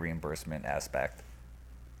stay reimbursement aspect?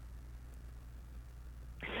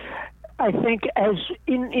 I think as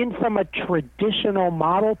in from a traditional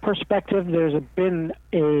model perspective, there's been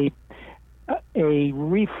a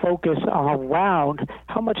refocus around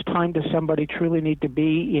how much time does somebody truly need to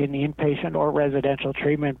be in inpatient or residential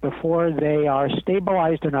treatment before they are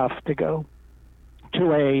stabilized enough to go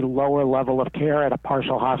to a lower level of care at a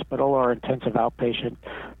partial hospital or intensive outpatient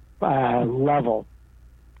level.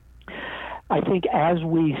 I think as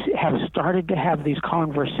we have started to have these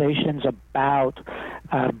conversations about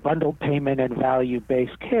bundled payment and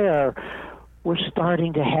value-based care, we're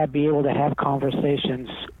starting to be able to have conversations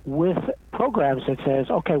with programs that says,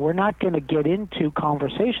 okay, we're not going to get into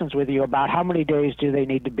conversations with you about how many days do they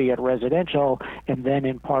need to be at residential and then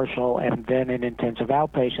in partial and then in intensive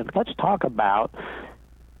outpatient. Let's talk about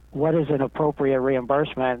what is an appropriate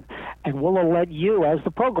reimbursement, and we'll let you, as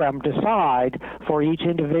the program, decide for each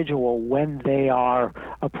individual when they are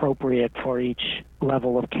appropriate for each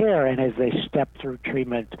level of care and as they step through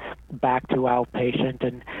treatment back to outpatient,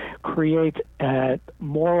 and create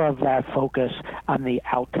more of that focus on the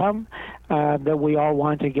outcome that we all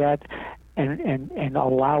want to get, and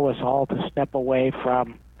allow us all to step away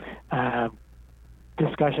from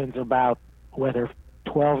discussions about whether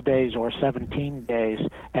 12 days or 17 days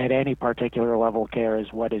at any particular level of care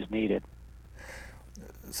is what is needed.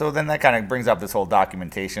 So then that kind of brings up this whole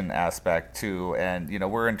documentation aspect too. And,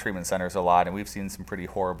 we're in treatment centers a lot, and we've seen some pretty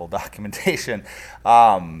horrible documentation.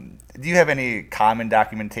 Do you have any common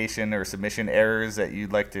documentation or submission errors that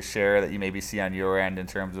you'd like to share that you maybe see on your end in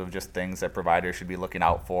terms of just things that providers should be looking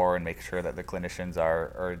out for and make sure that the clinicians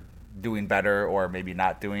are doing better or maybe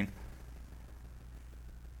not doing?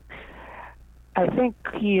 I think,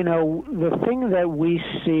 the thing that we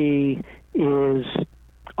see is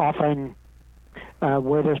often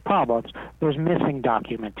where there's problems, there's missing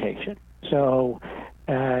documentation. So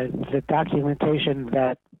the documentation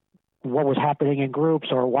that what was happening in groups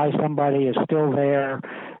or why somebody is still there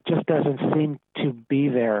just doesn't seem to be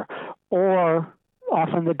there. Or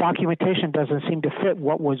often the documentation doesn't seem to fit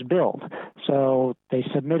what was billed. So they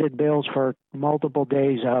submitted bills for multiple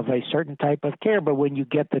days of a certain type of care, but when you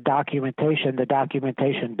get the documentation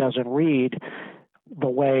doesn't read the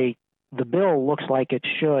way the bill looks like it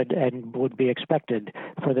should and would be expected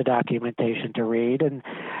for the documentation to read. And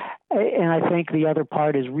I think the other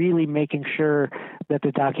part is really making sure that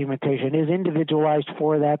the documentation is individualized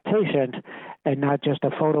for that patient and not just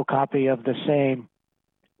a photocopy of the same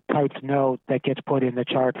typed note that gets put in the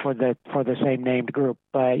chart for the same named group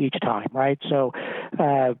each time, right? So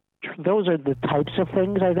those are the types of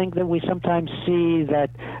things I think that we sometimes see that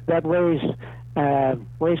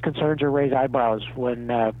raise concerns or raise eyebrows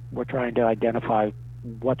when we're trying to identify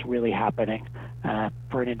what's really happening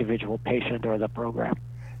for an individual patient or the program.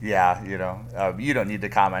 Yeah, you don't need to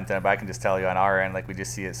comment on it, but I can just tell you on our end, like we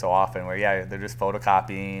just see it so often where, they're just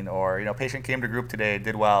photocopying or, patient came to group today,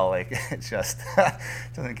 did well. Like it just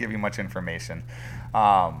doesn't give you much information.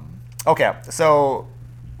 Okay, so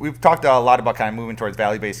we've talked a lot about kind of moving towards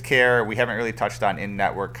value-based care. We haven't really touched on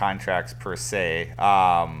in-network contracts per se.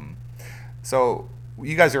 So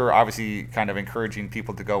you guys are obviously kind of encouraging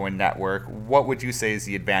people to go in-network. What would you say is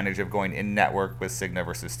the advantage of going in-network with Cigna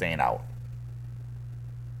versus staying out?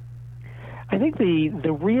 I think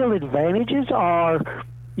the real advantages are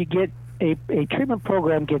you get a treatment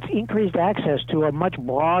program gets increased access to a much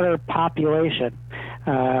broader population.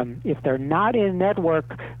 If they're not in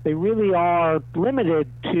network, they really are limited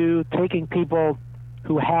to taking people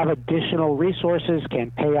who have additional resources, can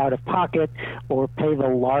pay out of pocket or pay the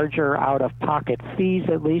larger out-of-pocket fees,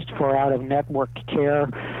 at least for out-of-network care.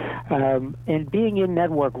 And being in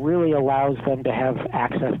network really allows them to have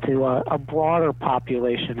access to a broader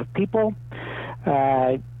population of people.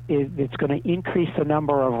 It's going to increase the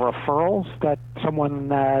number of referrals that someone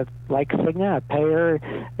like Cigna, a payer,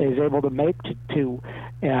 is able to make to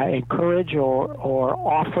encourage or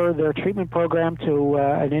offer their treatment program to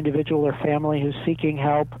an individual or family who's seeking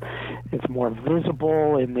help. It's more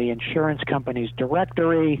visible in the insurance company's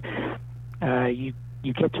directory. You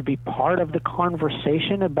get to be part of the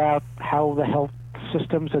conversation about how the health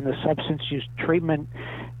systems and the substance use treatment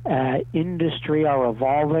industry are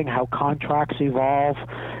evolving, how contracts evolve,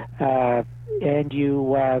 and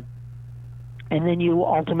then you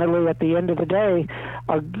ultimately, at the end of the day,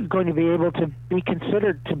 are going to be able to be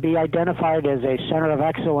considered to be identified as a center of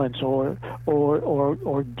excellence or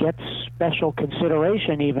get special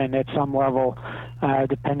consideration even at some level,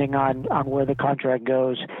 depending on where the contract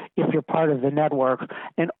goes, if you're part of the network.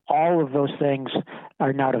 And all of those things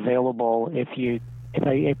are not available if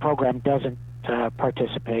a program doesn't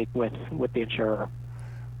participate with the insurer.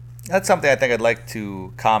 That's something I think I'd like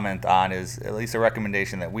to comment on, is at least a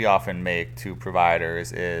recommendation that we often make to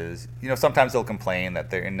providers is, sometimes they'll complain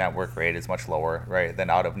that their in-network rate is much lower, right,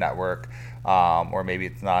 than out-of-network, or maybe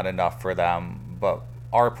it's not enough for them. But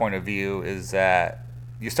our point of view is that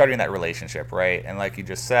you're starting that relationship, right? And like you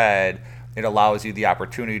just said, it allows you the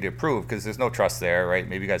opportunity to prove, because there's no trust there, right?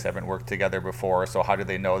 Maybe you guys haven't worked together before, so how do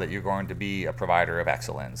they know that you're going to be a provider of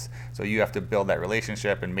excellence? So you have to build that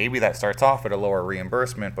relationship, and maybe that starts off at a lower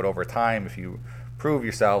reimbursement, but over time, if you prove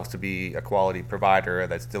yourselves to be a quality provider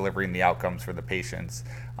that's delivering the outcomes for the patients,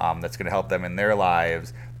 that's going to help them in their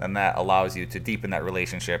lives, then that allows you to deepen that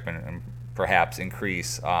relationship and perhaps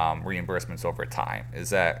increase reimbursements over time. Is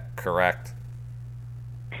that correct?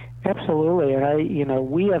 Absolutely,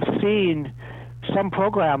 and we have seen some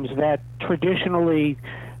programs that traditionally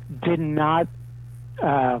did not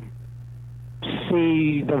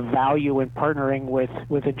see the value in partnering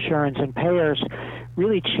with insurance and payers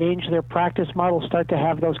really change their practice model, start to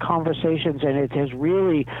have those conversations, and it has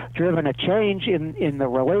really driven a change in the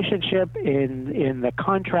relationship, in the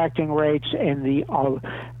contracting rates, and the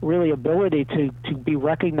really ability to be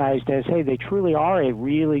recognized as, hey, they truly are a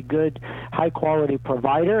really good, high-quality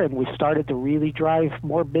provider, and we started to really drive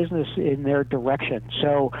more business in their direction.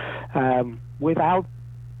 So without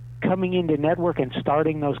coming into network and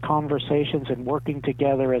starting those conversations and working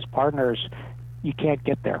together as partners, you can't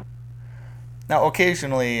get there. Now,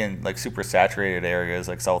 occasionally in like super saturated areas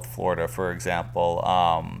like South Florida, for example,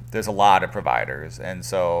 there's a lot of providers. And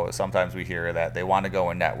so sometimes we hear that they want to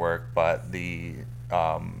go in network, but the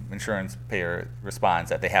insurance payer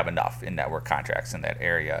responds that they have enough in-network contracts in that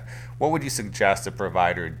area. What would you suggest a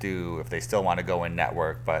provider do if they still want to go in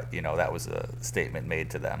network, but that was a statement made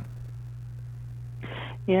to them?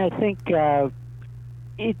 Yeah, I think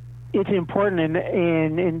it's important,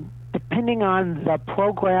 and depending on the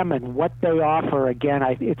program and what they offer, again,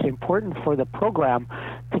 it's important for the program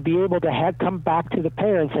to be able to come back to the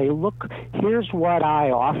payer and say, look, here's what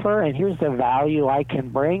I offer, and here's the value I can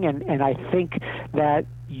bring, and I think that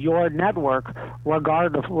your network,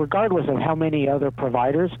 regardless of how many other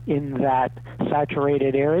providers in that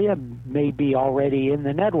saturated area may be already in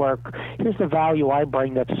the network, here's the value I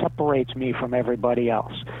bring that separates me from everybody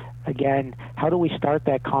else. Again, how do we start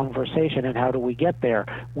that conversation, and how do we get there?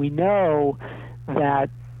 We know that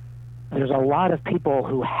there's a lot of people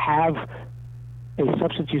who have a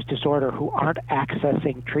substance use disorder who aren't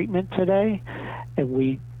accessing treatment today, and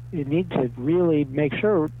we need to really make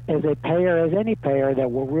sure, as a payer, as any payer,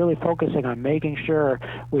 that we're really focusing on making sure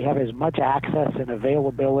we have as much access and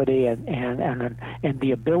availability and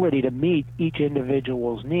the ability to meet each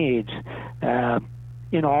individual's needs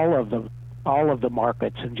in all of the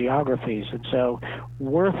markets and geographies. And so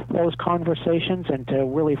worth those conversations, and to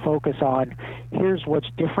really focus on, here's what's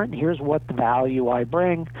different, here's what value I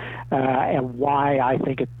bring, and why I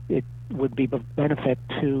think it would be of benefit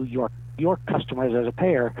to your customers as a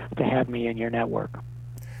payer to have me in your network.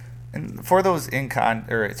 And for those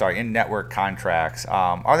in-network contracts,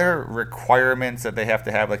 are there requirements that they have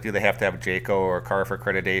to have? Like, do they have to have JACO or CARF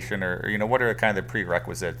accreditation, or what are kind of the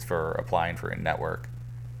prerequisites for applying for in-network?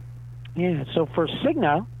 Yeah, so for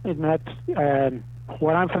Cigna, and that's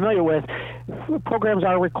what I'm familiar with, programs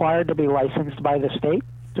are required to be licensed by the state.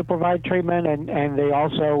 to provide treatment, and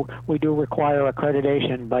we do require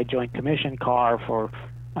accreditation by Joint Commission CAR for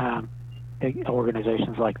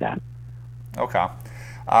organizations like that. Okay.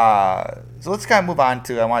 So let's kind of move on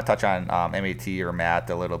to, I want to touch on MAT or MAT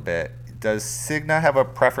a little bit. Does Cigna have a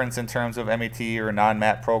preference in terms of MAT or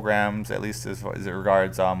non-MAT programs, at least as it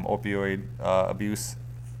regards opioid abuse?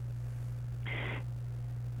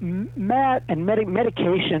 MAT and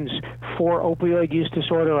medications for opioid use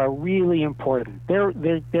disorder are really important. They're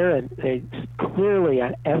clearly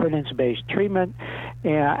an evidence-based treatment,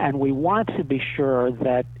 and we want to be sure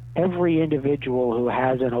that every individual who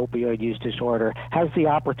has an opioid use disorder has the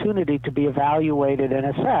opportunity to be evaluated and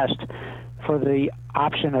assessed for the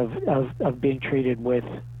option of being treated with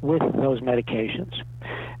those medications.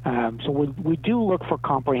 So we do look for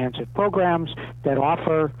comprehensive programs that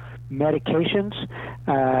offer medications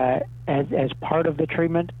as part of the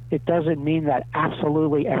treatment. It doesn't mean that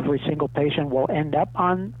absolutely every single patient will end up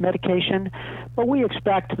on medication, but we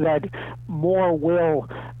expect that more will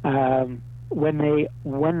when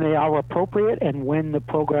they are appropriate and when the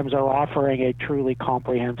programs are offering a truly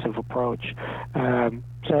comprehensive approach.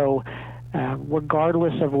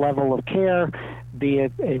 Regardless of level of care, be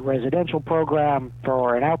it a residential program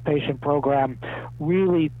or an outpatient program,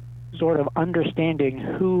 really sort of understanding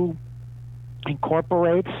who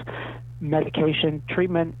incorporates medication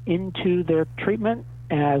treatment into their treatment,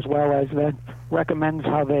 as well as then recommends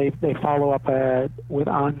how they follow up with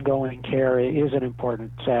ongoing care is an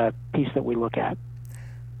important piece that we look at.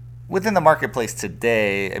 Within the marketplace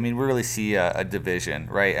today, I mean, we really see a division,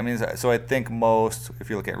 right? I mean, so I think most, if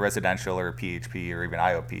you look at residential or PHP or even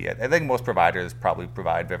IOP, I think most providers probably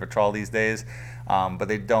provide Vivitrol these days, but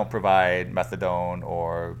they don't provide methadone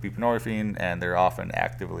or buprenorphine, and they're often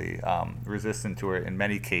actively resistant to it in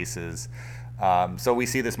many cases. So we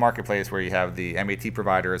see this marketplace where you have the MAT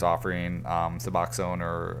providers offering Suboxone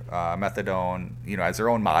or methadone, as their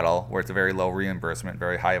own model, where it's a very low reimbursement,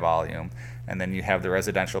 very high volume. And then you have the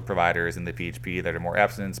residential providers in the PHP that are more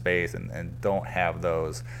abstinence-based and don't have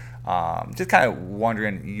those. Just kind of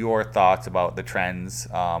wondering your thoughts about the trends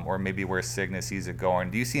or maybe where Cigna sees it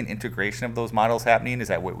going. Do you see an integration of those models happening? Is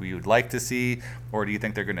that what we would like to see? Or do you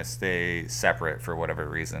think they're going to stay separate for whatever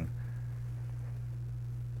reason?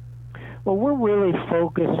 Well, we're really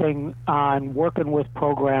focusing on working with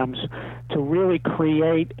programs to really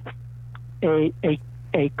create a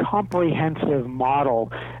comprehensive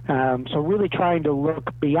model. So really trying to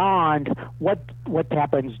look beyond what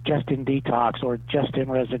happens just in detox or just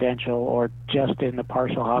in residential or just in the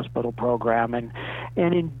partial hospital program. And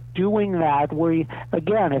in doing that, we,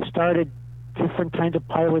 again, have started different kinds of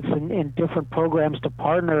pilots and different programs to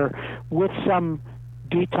partner with some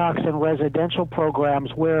detox and residential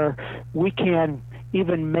programs where we can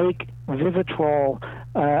even make Vivitrol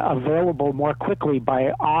available more quickly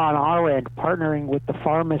by on our end partnering with the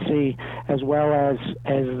pharmacy as well as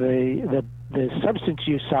the substance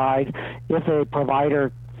use side. If a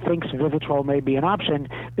provider thinks Vivitrol may be an option,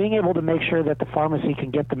 being able to make sure that the pharmacy can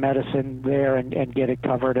get the medicine there and get it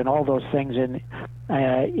covered and all those things in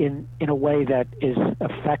a way that is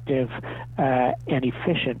effective and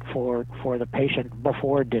efficient for the patient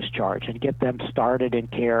before discharge and get them started in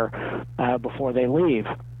care before they leave.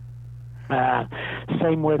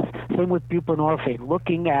 Same with buprenorphine.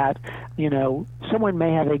 Looking at, someone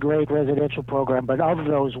may have a great residential program, but of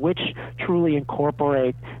those, which truly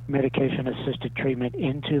incorporate medication-assisted treatment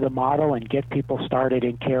into the model and get people started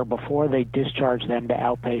in care before they discharge them to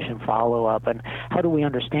outpatient follow-up? And how do we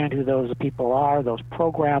understand who those people are, those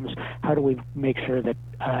programs? How do we make sure that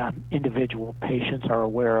individual patients are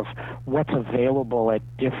aware of what's available at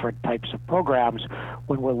different types of programs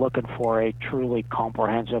when we're looking for a truly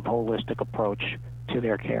comprehensive, holistic approach to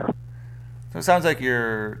their care? So it sounds like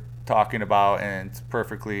you're talking about, and it's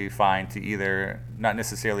perfectly fine to either not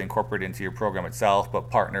necessarily incorporate into your program itself,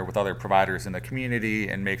 but partner with other providers in the community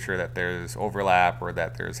and make sure that there's overlap or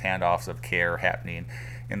that there's handoffs of care happening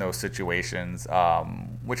in those situations,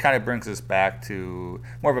 which kind of brings us back to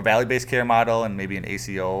more of a value-based care model and maybe an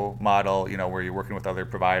ACO model, where you're working with other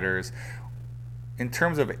providers. In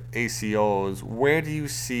terms of ACOs, where do you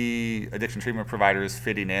see addiction treatment providers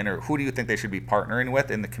fitting in, or who do you think they should be partnering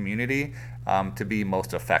with in the community to be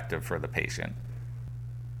most effective for the patient?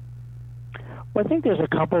 Well, I think there's a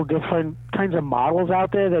couple different kinds of models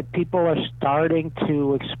out there that people are starting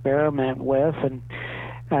to experiment with. And,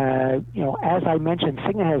 as I mentioned,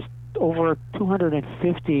 Cigna has over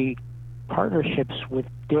 250 partnerships with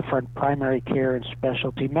different primary care and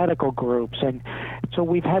specialty medical groups. And So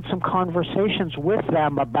we've had some conversations with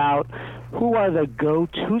them about who's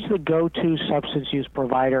the go-to substance use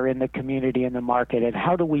provider in the community, in the market, and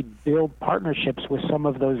how do we build partnerships with some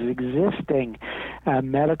of those existing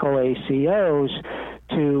medical ACOs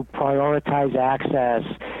to prioritize access,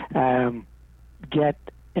 get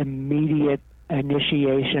immediate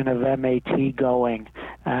initiation of MAT going,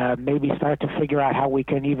 maybe start to figure out how we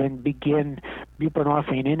can even begin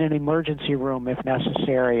buprenorphine in an emergency room if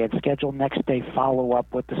necessary, and schedule next day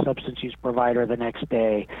follow-up with the substance use provider the next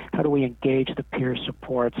day. How do we engage the peer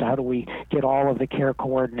supports? How do we get all of the care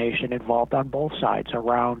coordination involved on both sides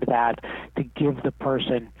around that to give the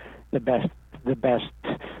person the best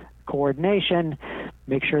coordination,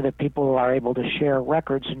 make sure that people are able to share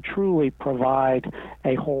records and truly provide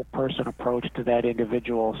a whole person approach to that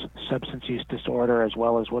individual's substance use disorder as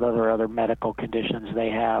well as what other medical conditions they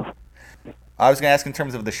have. I was going to ask, in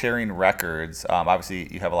terms of the sharing records,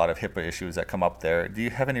 obviously you have a lot of HIPAA issues that come up there. Do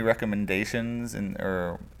you have any recommendations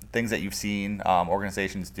or things that you've seen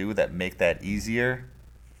organizations do that make that easier?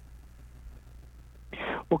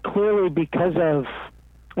 Well, clearly because of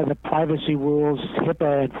the privacy rules,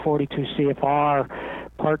 HIPAA and 42 CFR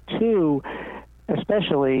Part 2,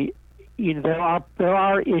 especially, there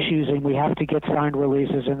are issues, and we have to get signed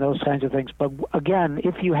releases and those kinds of things. But again,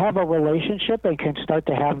 if you have a relationship and can start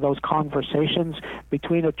to have those conversations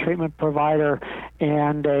between a treatment provider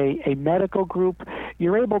and a medical group,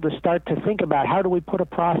 you're able to start to think about how do we put a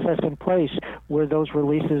process in place where those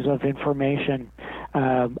releases of information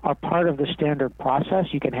are part of the standard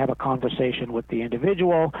process. You can have a conversation with the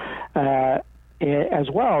individual as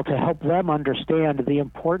well to help them understand the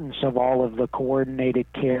importance of all of the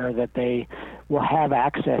coordinated care that they will have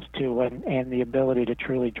access to, and the ability to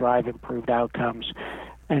truly drive improved outcomes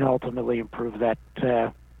and ultimately improve that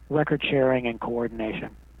record sharing and coordination.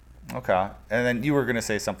 Okay. And then you were going to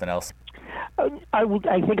say something else. I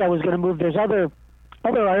think I was going to move. There's other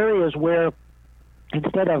areas where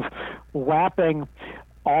instead of wrapping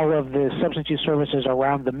all of the substance use services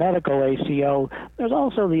around the medical ACO, there's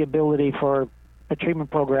also the ability for a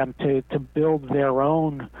treatment program to build their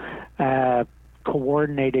own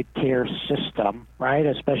coordinated care system, right?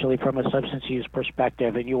 Especially from a substance use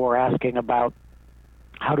perspective. And you were asking about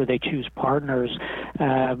how do they choose partners,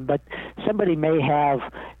 but somebody may have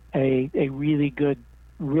a really good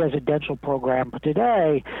residential program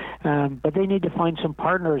today, but they need to find some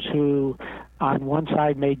partners who on one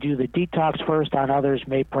side may do the detox first, on others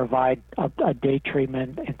may provide a day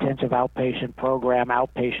treatment, intensive outpatient program,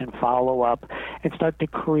 outpatient follow-up, and start to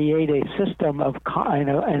create a system of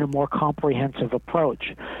and a more comprehensive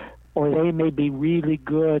approach. Or they may be really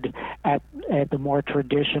good at the more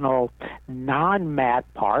traditional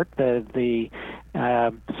non-MAT part, the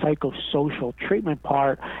psychosocial treatment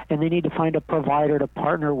part, and they need to find a provider to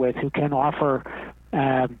partner with who can offer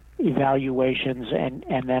evaluations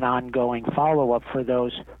and then ongoing follow-up for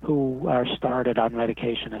those who are started on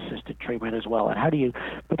medication-assisted treatment as well. And how do you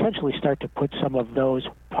potentially start to put some of those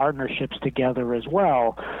partnerships together as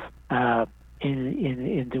well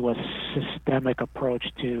into a systemic approach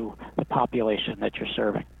to the population that you're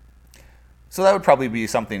serving? So that would probably be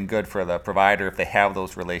something good for the provider if they have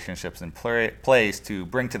those relationships in place to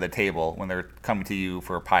bring to the table when they're coming to you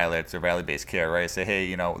for pilots or value-based care, right? Say,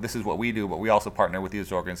 hey, this is what we do, but we also partner with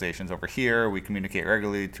these organizations over here. We communicate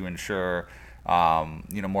regularly to ensure,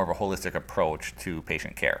 more of a holistic approach to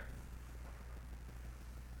patient care.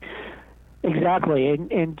 Exactly,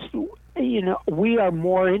 and we are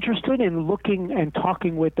more interested in looking and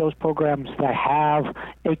talking with those programs that have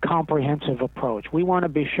a comprehensive approach. We want to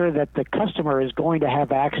be sure that the customer is going to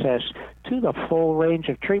have access to the full range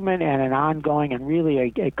of treatment and an ongoing and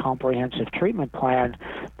really a comprehensive treatment plan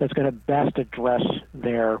that's going to best address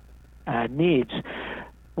their needs.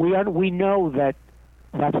 We know that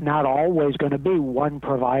that's not always going to be one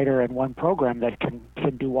provider and one program that can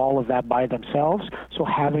do all of that by themselves. So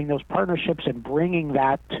having those partnerships and bringing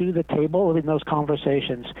that to the table in those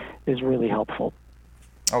conversations is really helpful.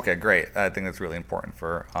 Okay, great. I think that's really important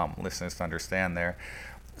for listeners to understand there.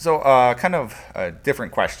 So kind of a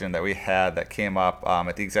different question that we had that came up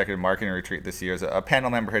at the executive marketing retreat this year is a panel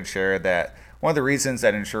member had shared that one of the reasons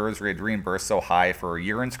that insurers would reimburse so high for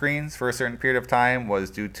urine screens for a certain period of time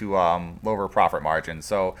was due to lower profit margins.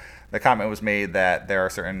 So the comment was made that there are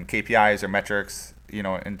certain KPIs or metrics,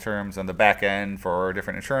 in terms on the back end for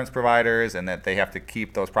different insurance providers, and that they have to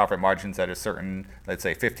keep those profit margins at a certain, let's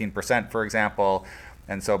say 15%, for example.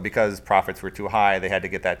 And so because profits were too high, they had to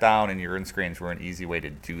get that down, and urine screens were an easy way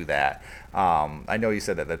to do that. I know you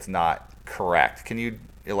said that that's not correct. Can you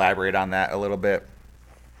elaborate on that a little bit?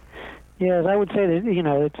 Yes, I would say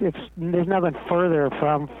that there's nothing further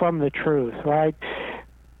from the truth, right?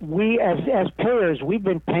 we as payers, we've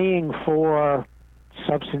been paying for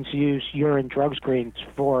substance use urine drug screens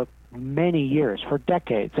for many years, for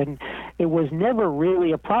decades, and it was never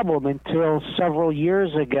really a problem until several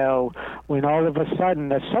years ago when all of a sudden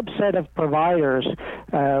a subset of providers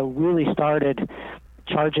really started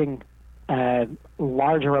charging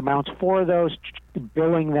larger amounts for those,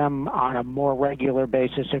 billing them on a more regular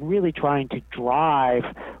basis, and really trying to drive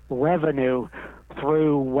revenue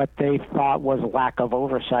through what they thought was lack of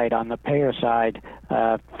oversight on the payer side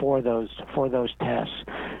for those tests.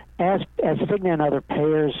 As Cigna and other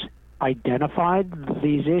payers identified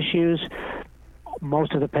these issues,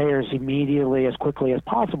 most of the payers immediately, as quickly as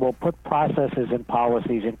possible, put processes and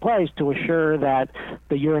policies in place to assure that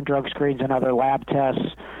the urine drug screens and other lab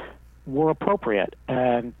tests were appropriate.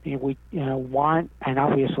 And we want, and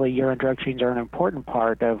obviously urine drug screens are an important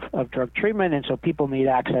part of drug treatment, and so people need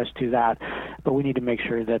access to that, but we need to make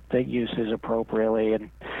sure that the use is appropriately. And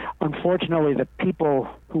unfortunately, the people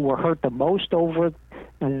who were hurt the most over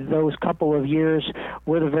those couple of years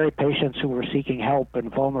were the very patients who were seeking help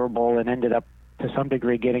and vulnerable and ended up to some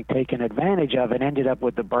degree getting taken advantage of and ended up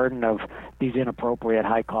with the burden of these inappropriate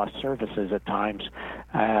high-cost services at times.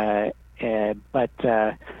 But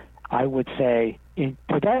I would say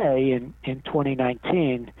today, in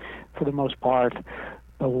 2019, for the most part,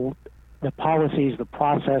 the policies, the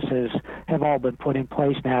processes have all been put in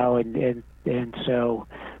place now, and so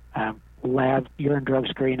lab urine drug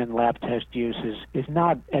screen and lab test use is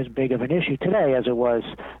not as big of an issue today as it was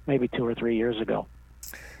maybe 2 or 3 years ago.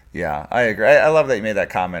 Yeah, I agree. I love that you made that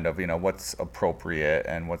comment of, what's appropriate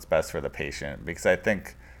and what's best for the patient, because I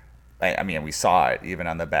think, I mean, we saw it even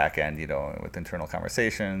on the back end, with internal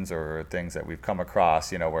conversations or things that we've come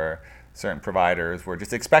across, where certain providers were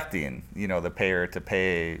just expecting, the payer to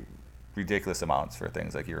pay ridiculous amounts for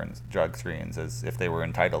things like urine drug screens as if they were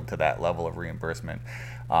entitled to that level of reimbursement.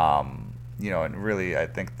 And really, I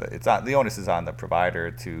think that the onus is on the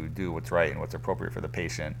provider to do what's right and what's appropriate for the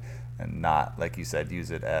patient, and not, like you said, use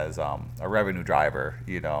it as a revenue driver,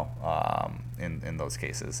 in those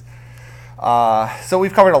cases. So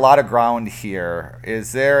we've covered a lot of ground here.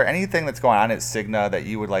 Is there anything that's going on at Cigna that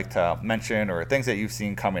you would like to mention, or things that you've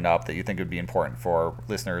seen coming up that you think would be important for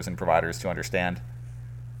listeners and providers to understand?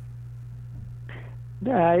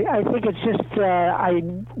 I think it's just I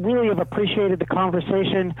really have appreciated the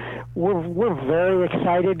conversation. We're very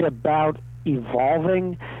excited about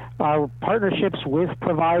evolving our partnerships with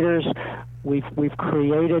providers. We've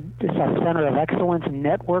created a Center of Excellence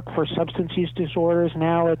network for substance use disorders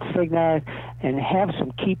now at Cigna, and have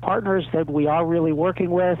some key partners that we are really working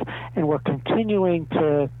with, and we're continuing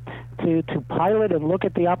to pilot and look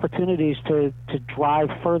at the opportunities to drive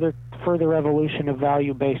further evolution of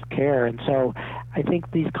value-based care. And so I think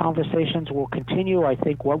these conversations will continue. I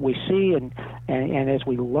think what we see and as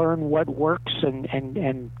we learn what works and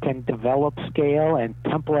can develop scale and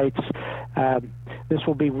templates, this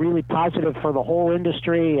will be really positive for the whole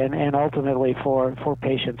industry and ultimately for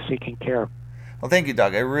patients seeking care. Well, thank you,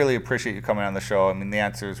 Doug. I really appreciate you coming on the show. I mean, the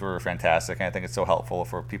answers were fantastic, and I think it's so helpful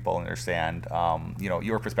for people to understand,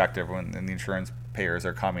 your perspective when the insurance payers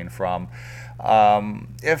are coming from.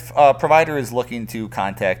 If a provider is looking to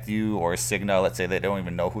contact you or Cigna, let's say they don't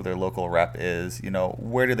even know who their local rep is,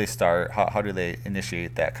 where do they start? How do they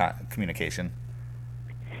initiate that communication?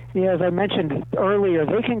 Yeah, as I mentioned earlier,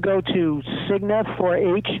 they can go to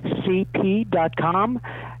cignaforhcp.com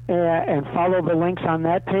and follow the links on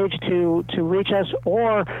that page to reach us,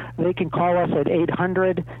 or they can call us at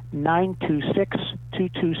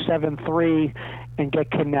 800-926-2273 and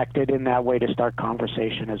get connected in that way to start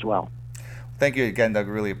conversation as well. Thank you again, Doug.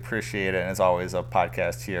 Really appreciate it. And as always, a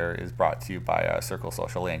podcast here is brought to you by Circle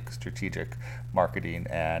Social Inc., strategic marketing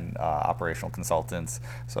and operational consultants.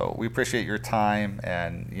 So we appreciate your time.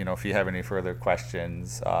 And, if you have any further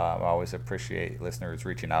questions, I always appreciate listeners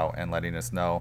reaching out and letting us know.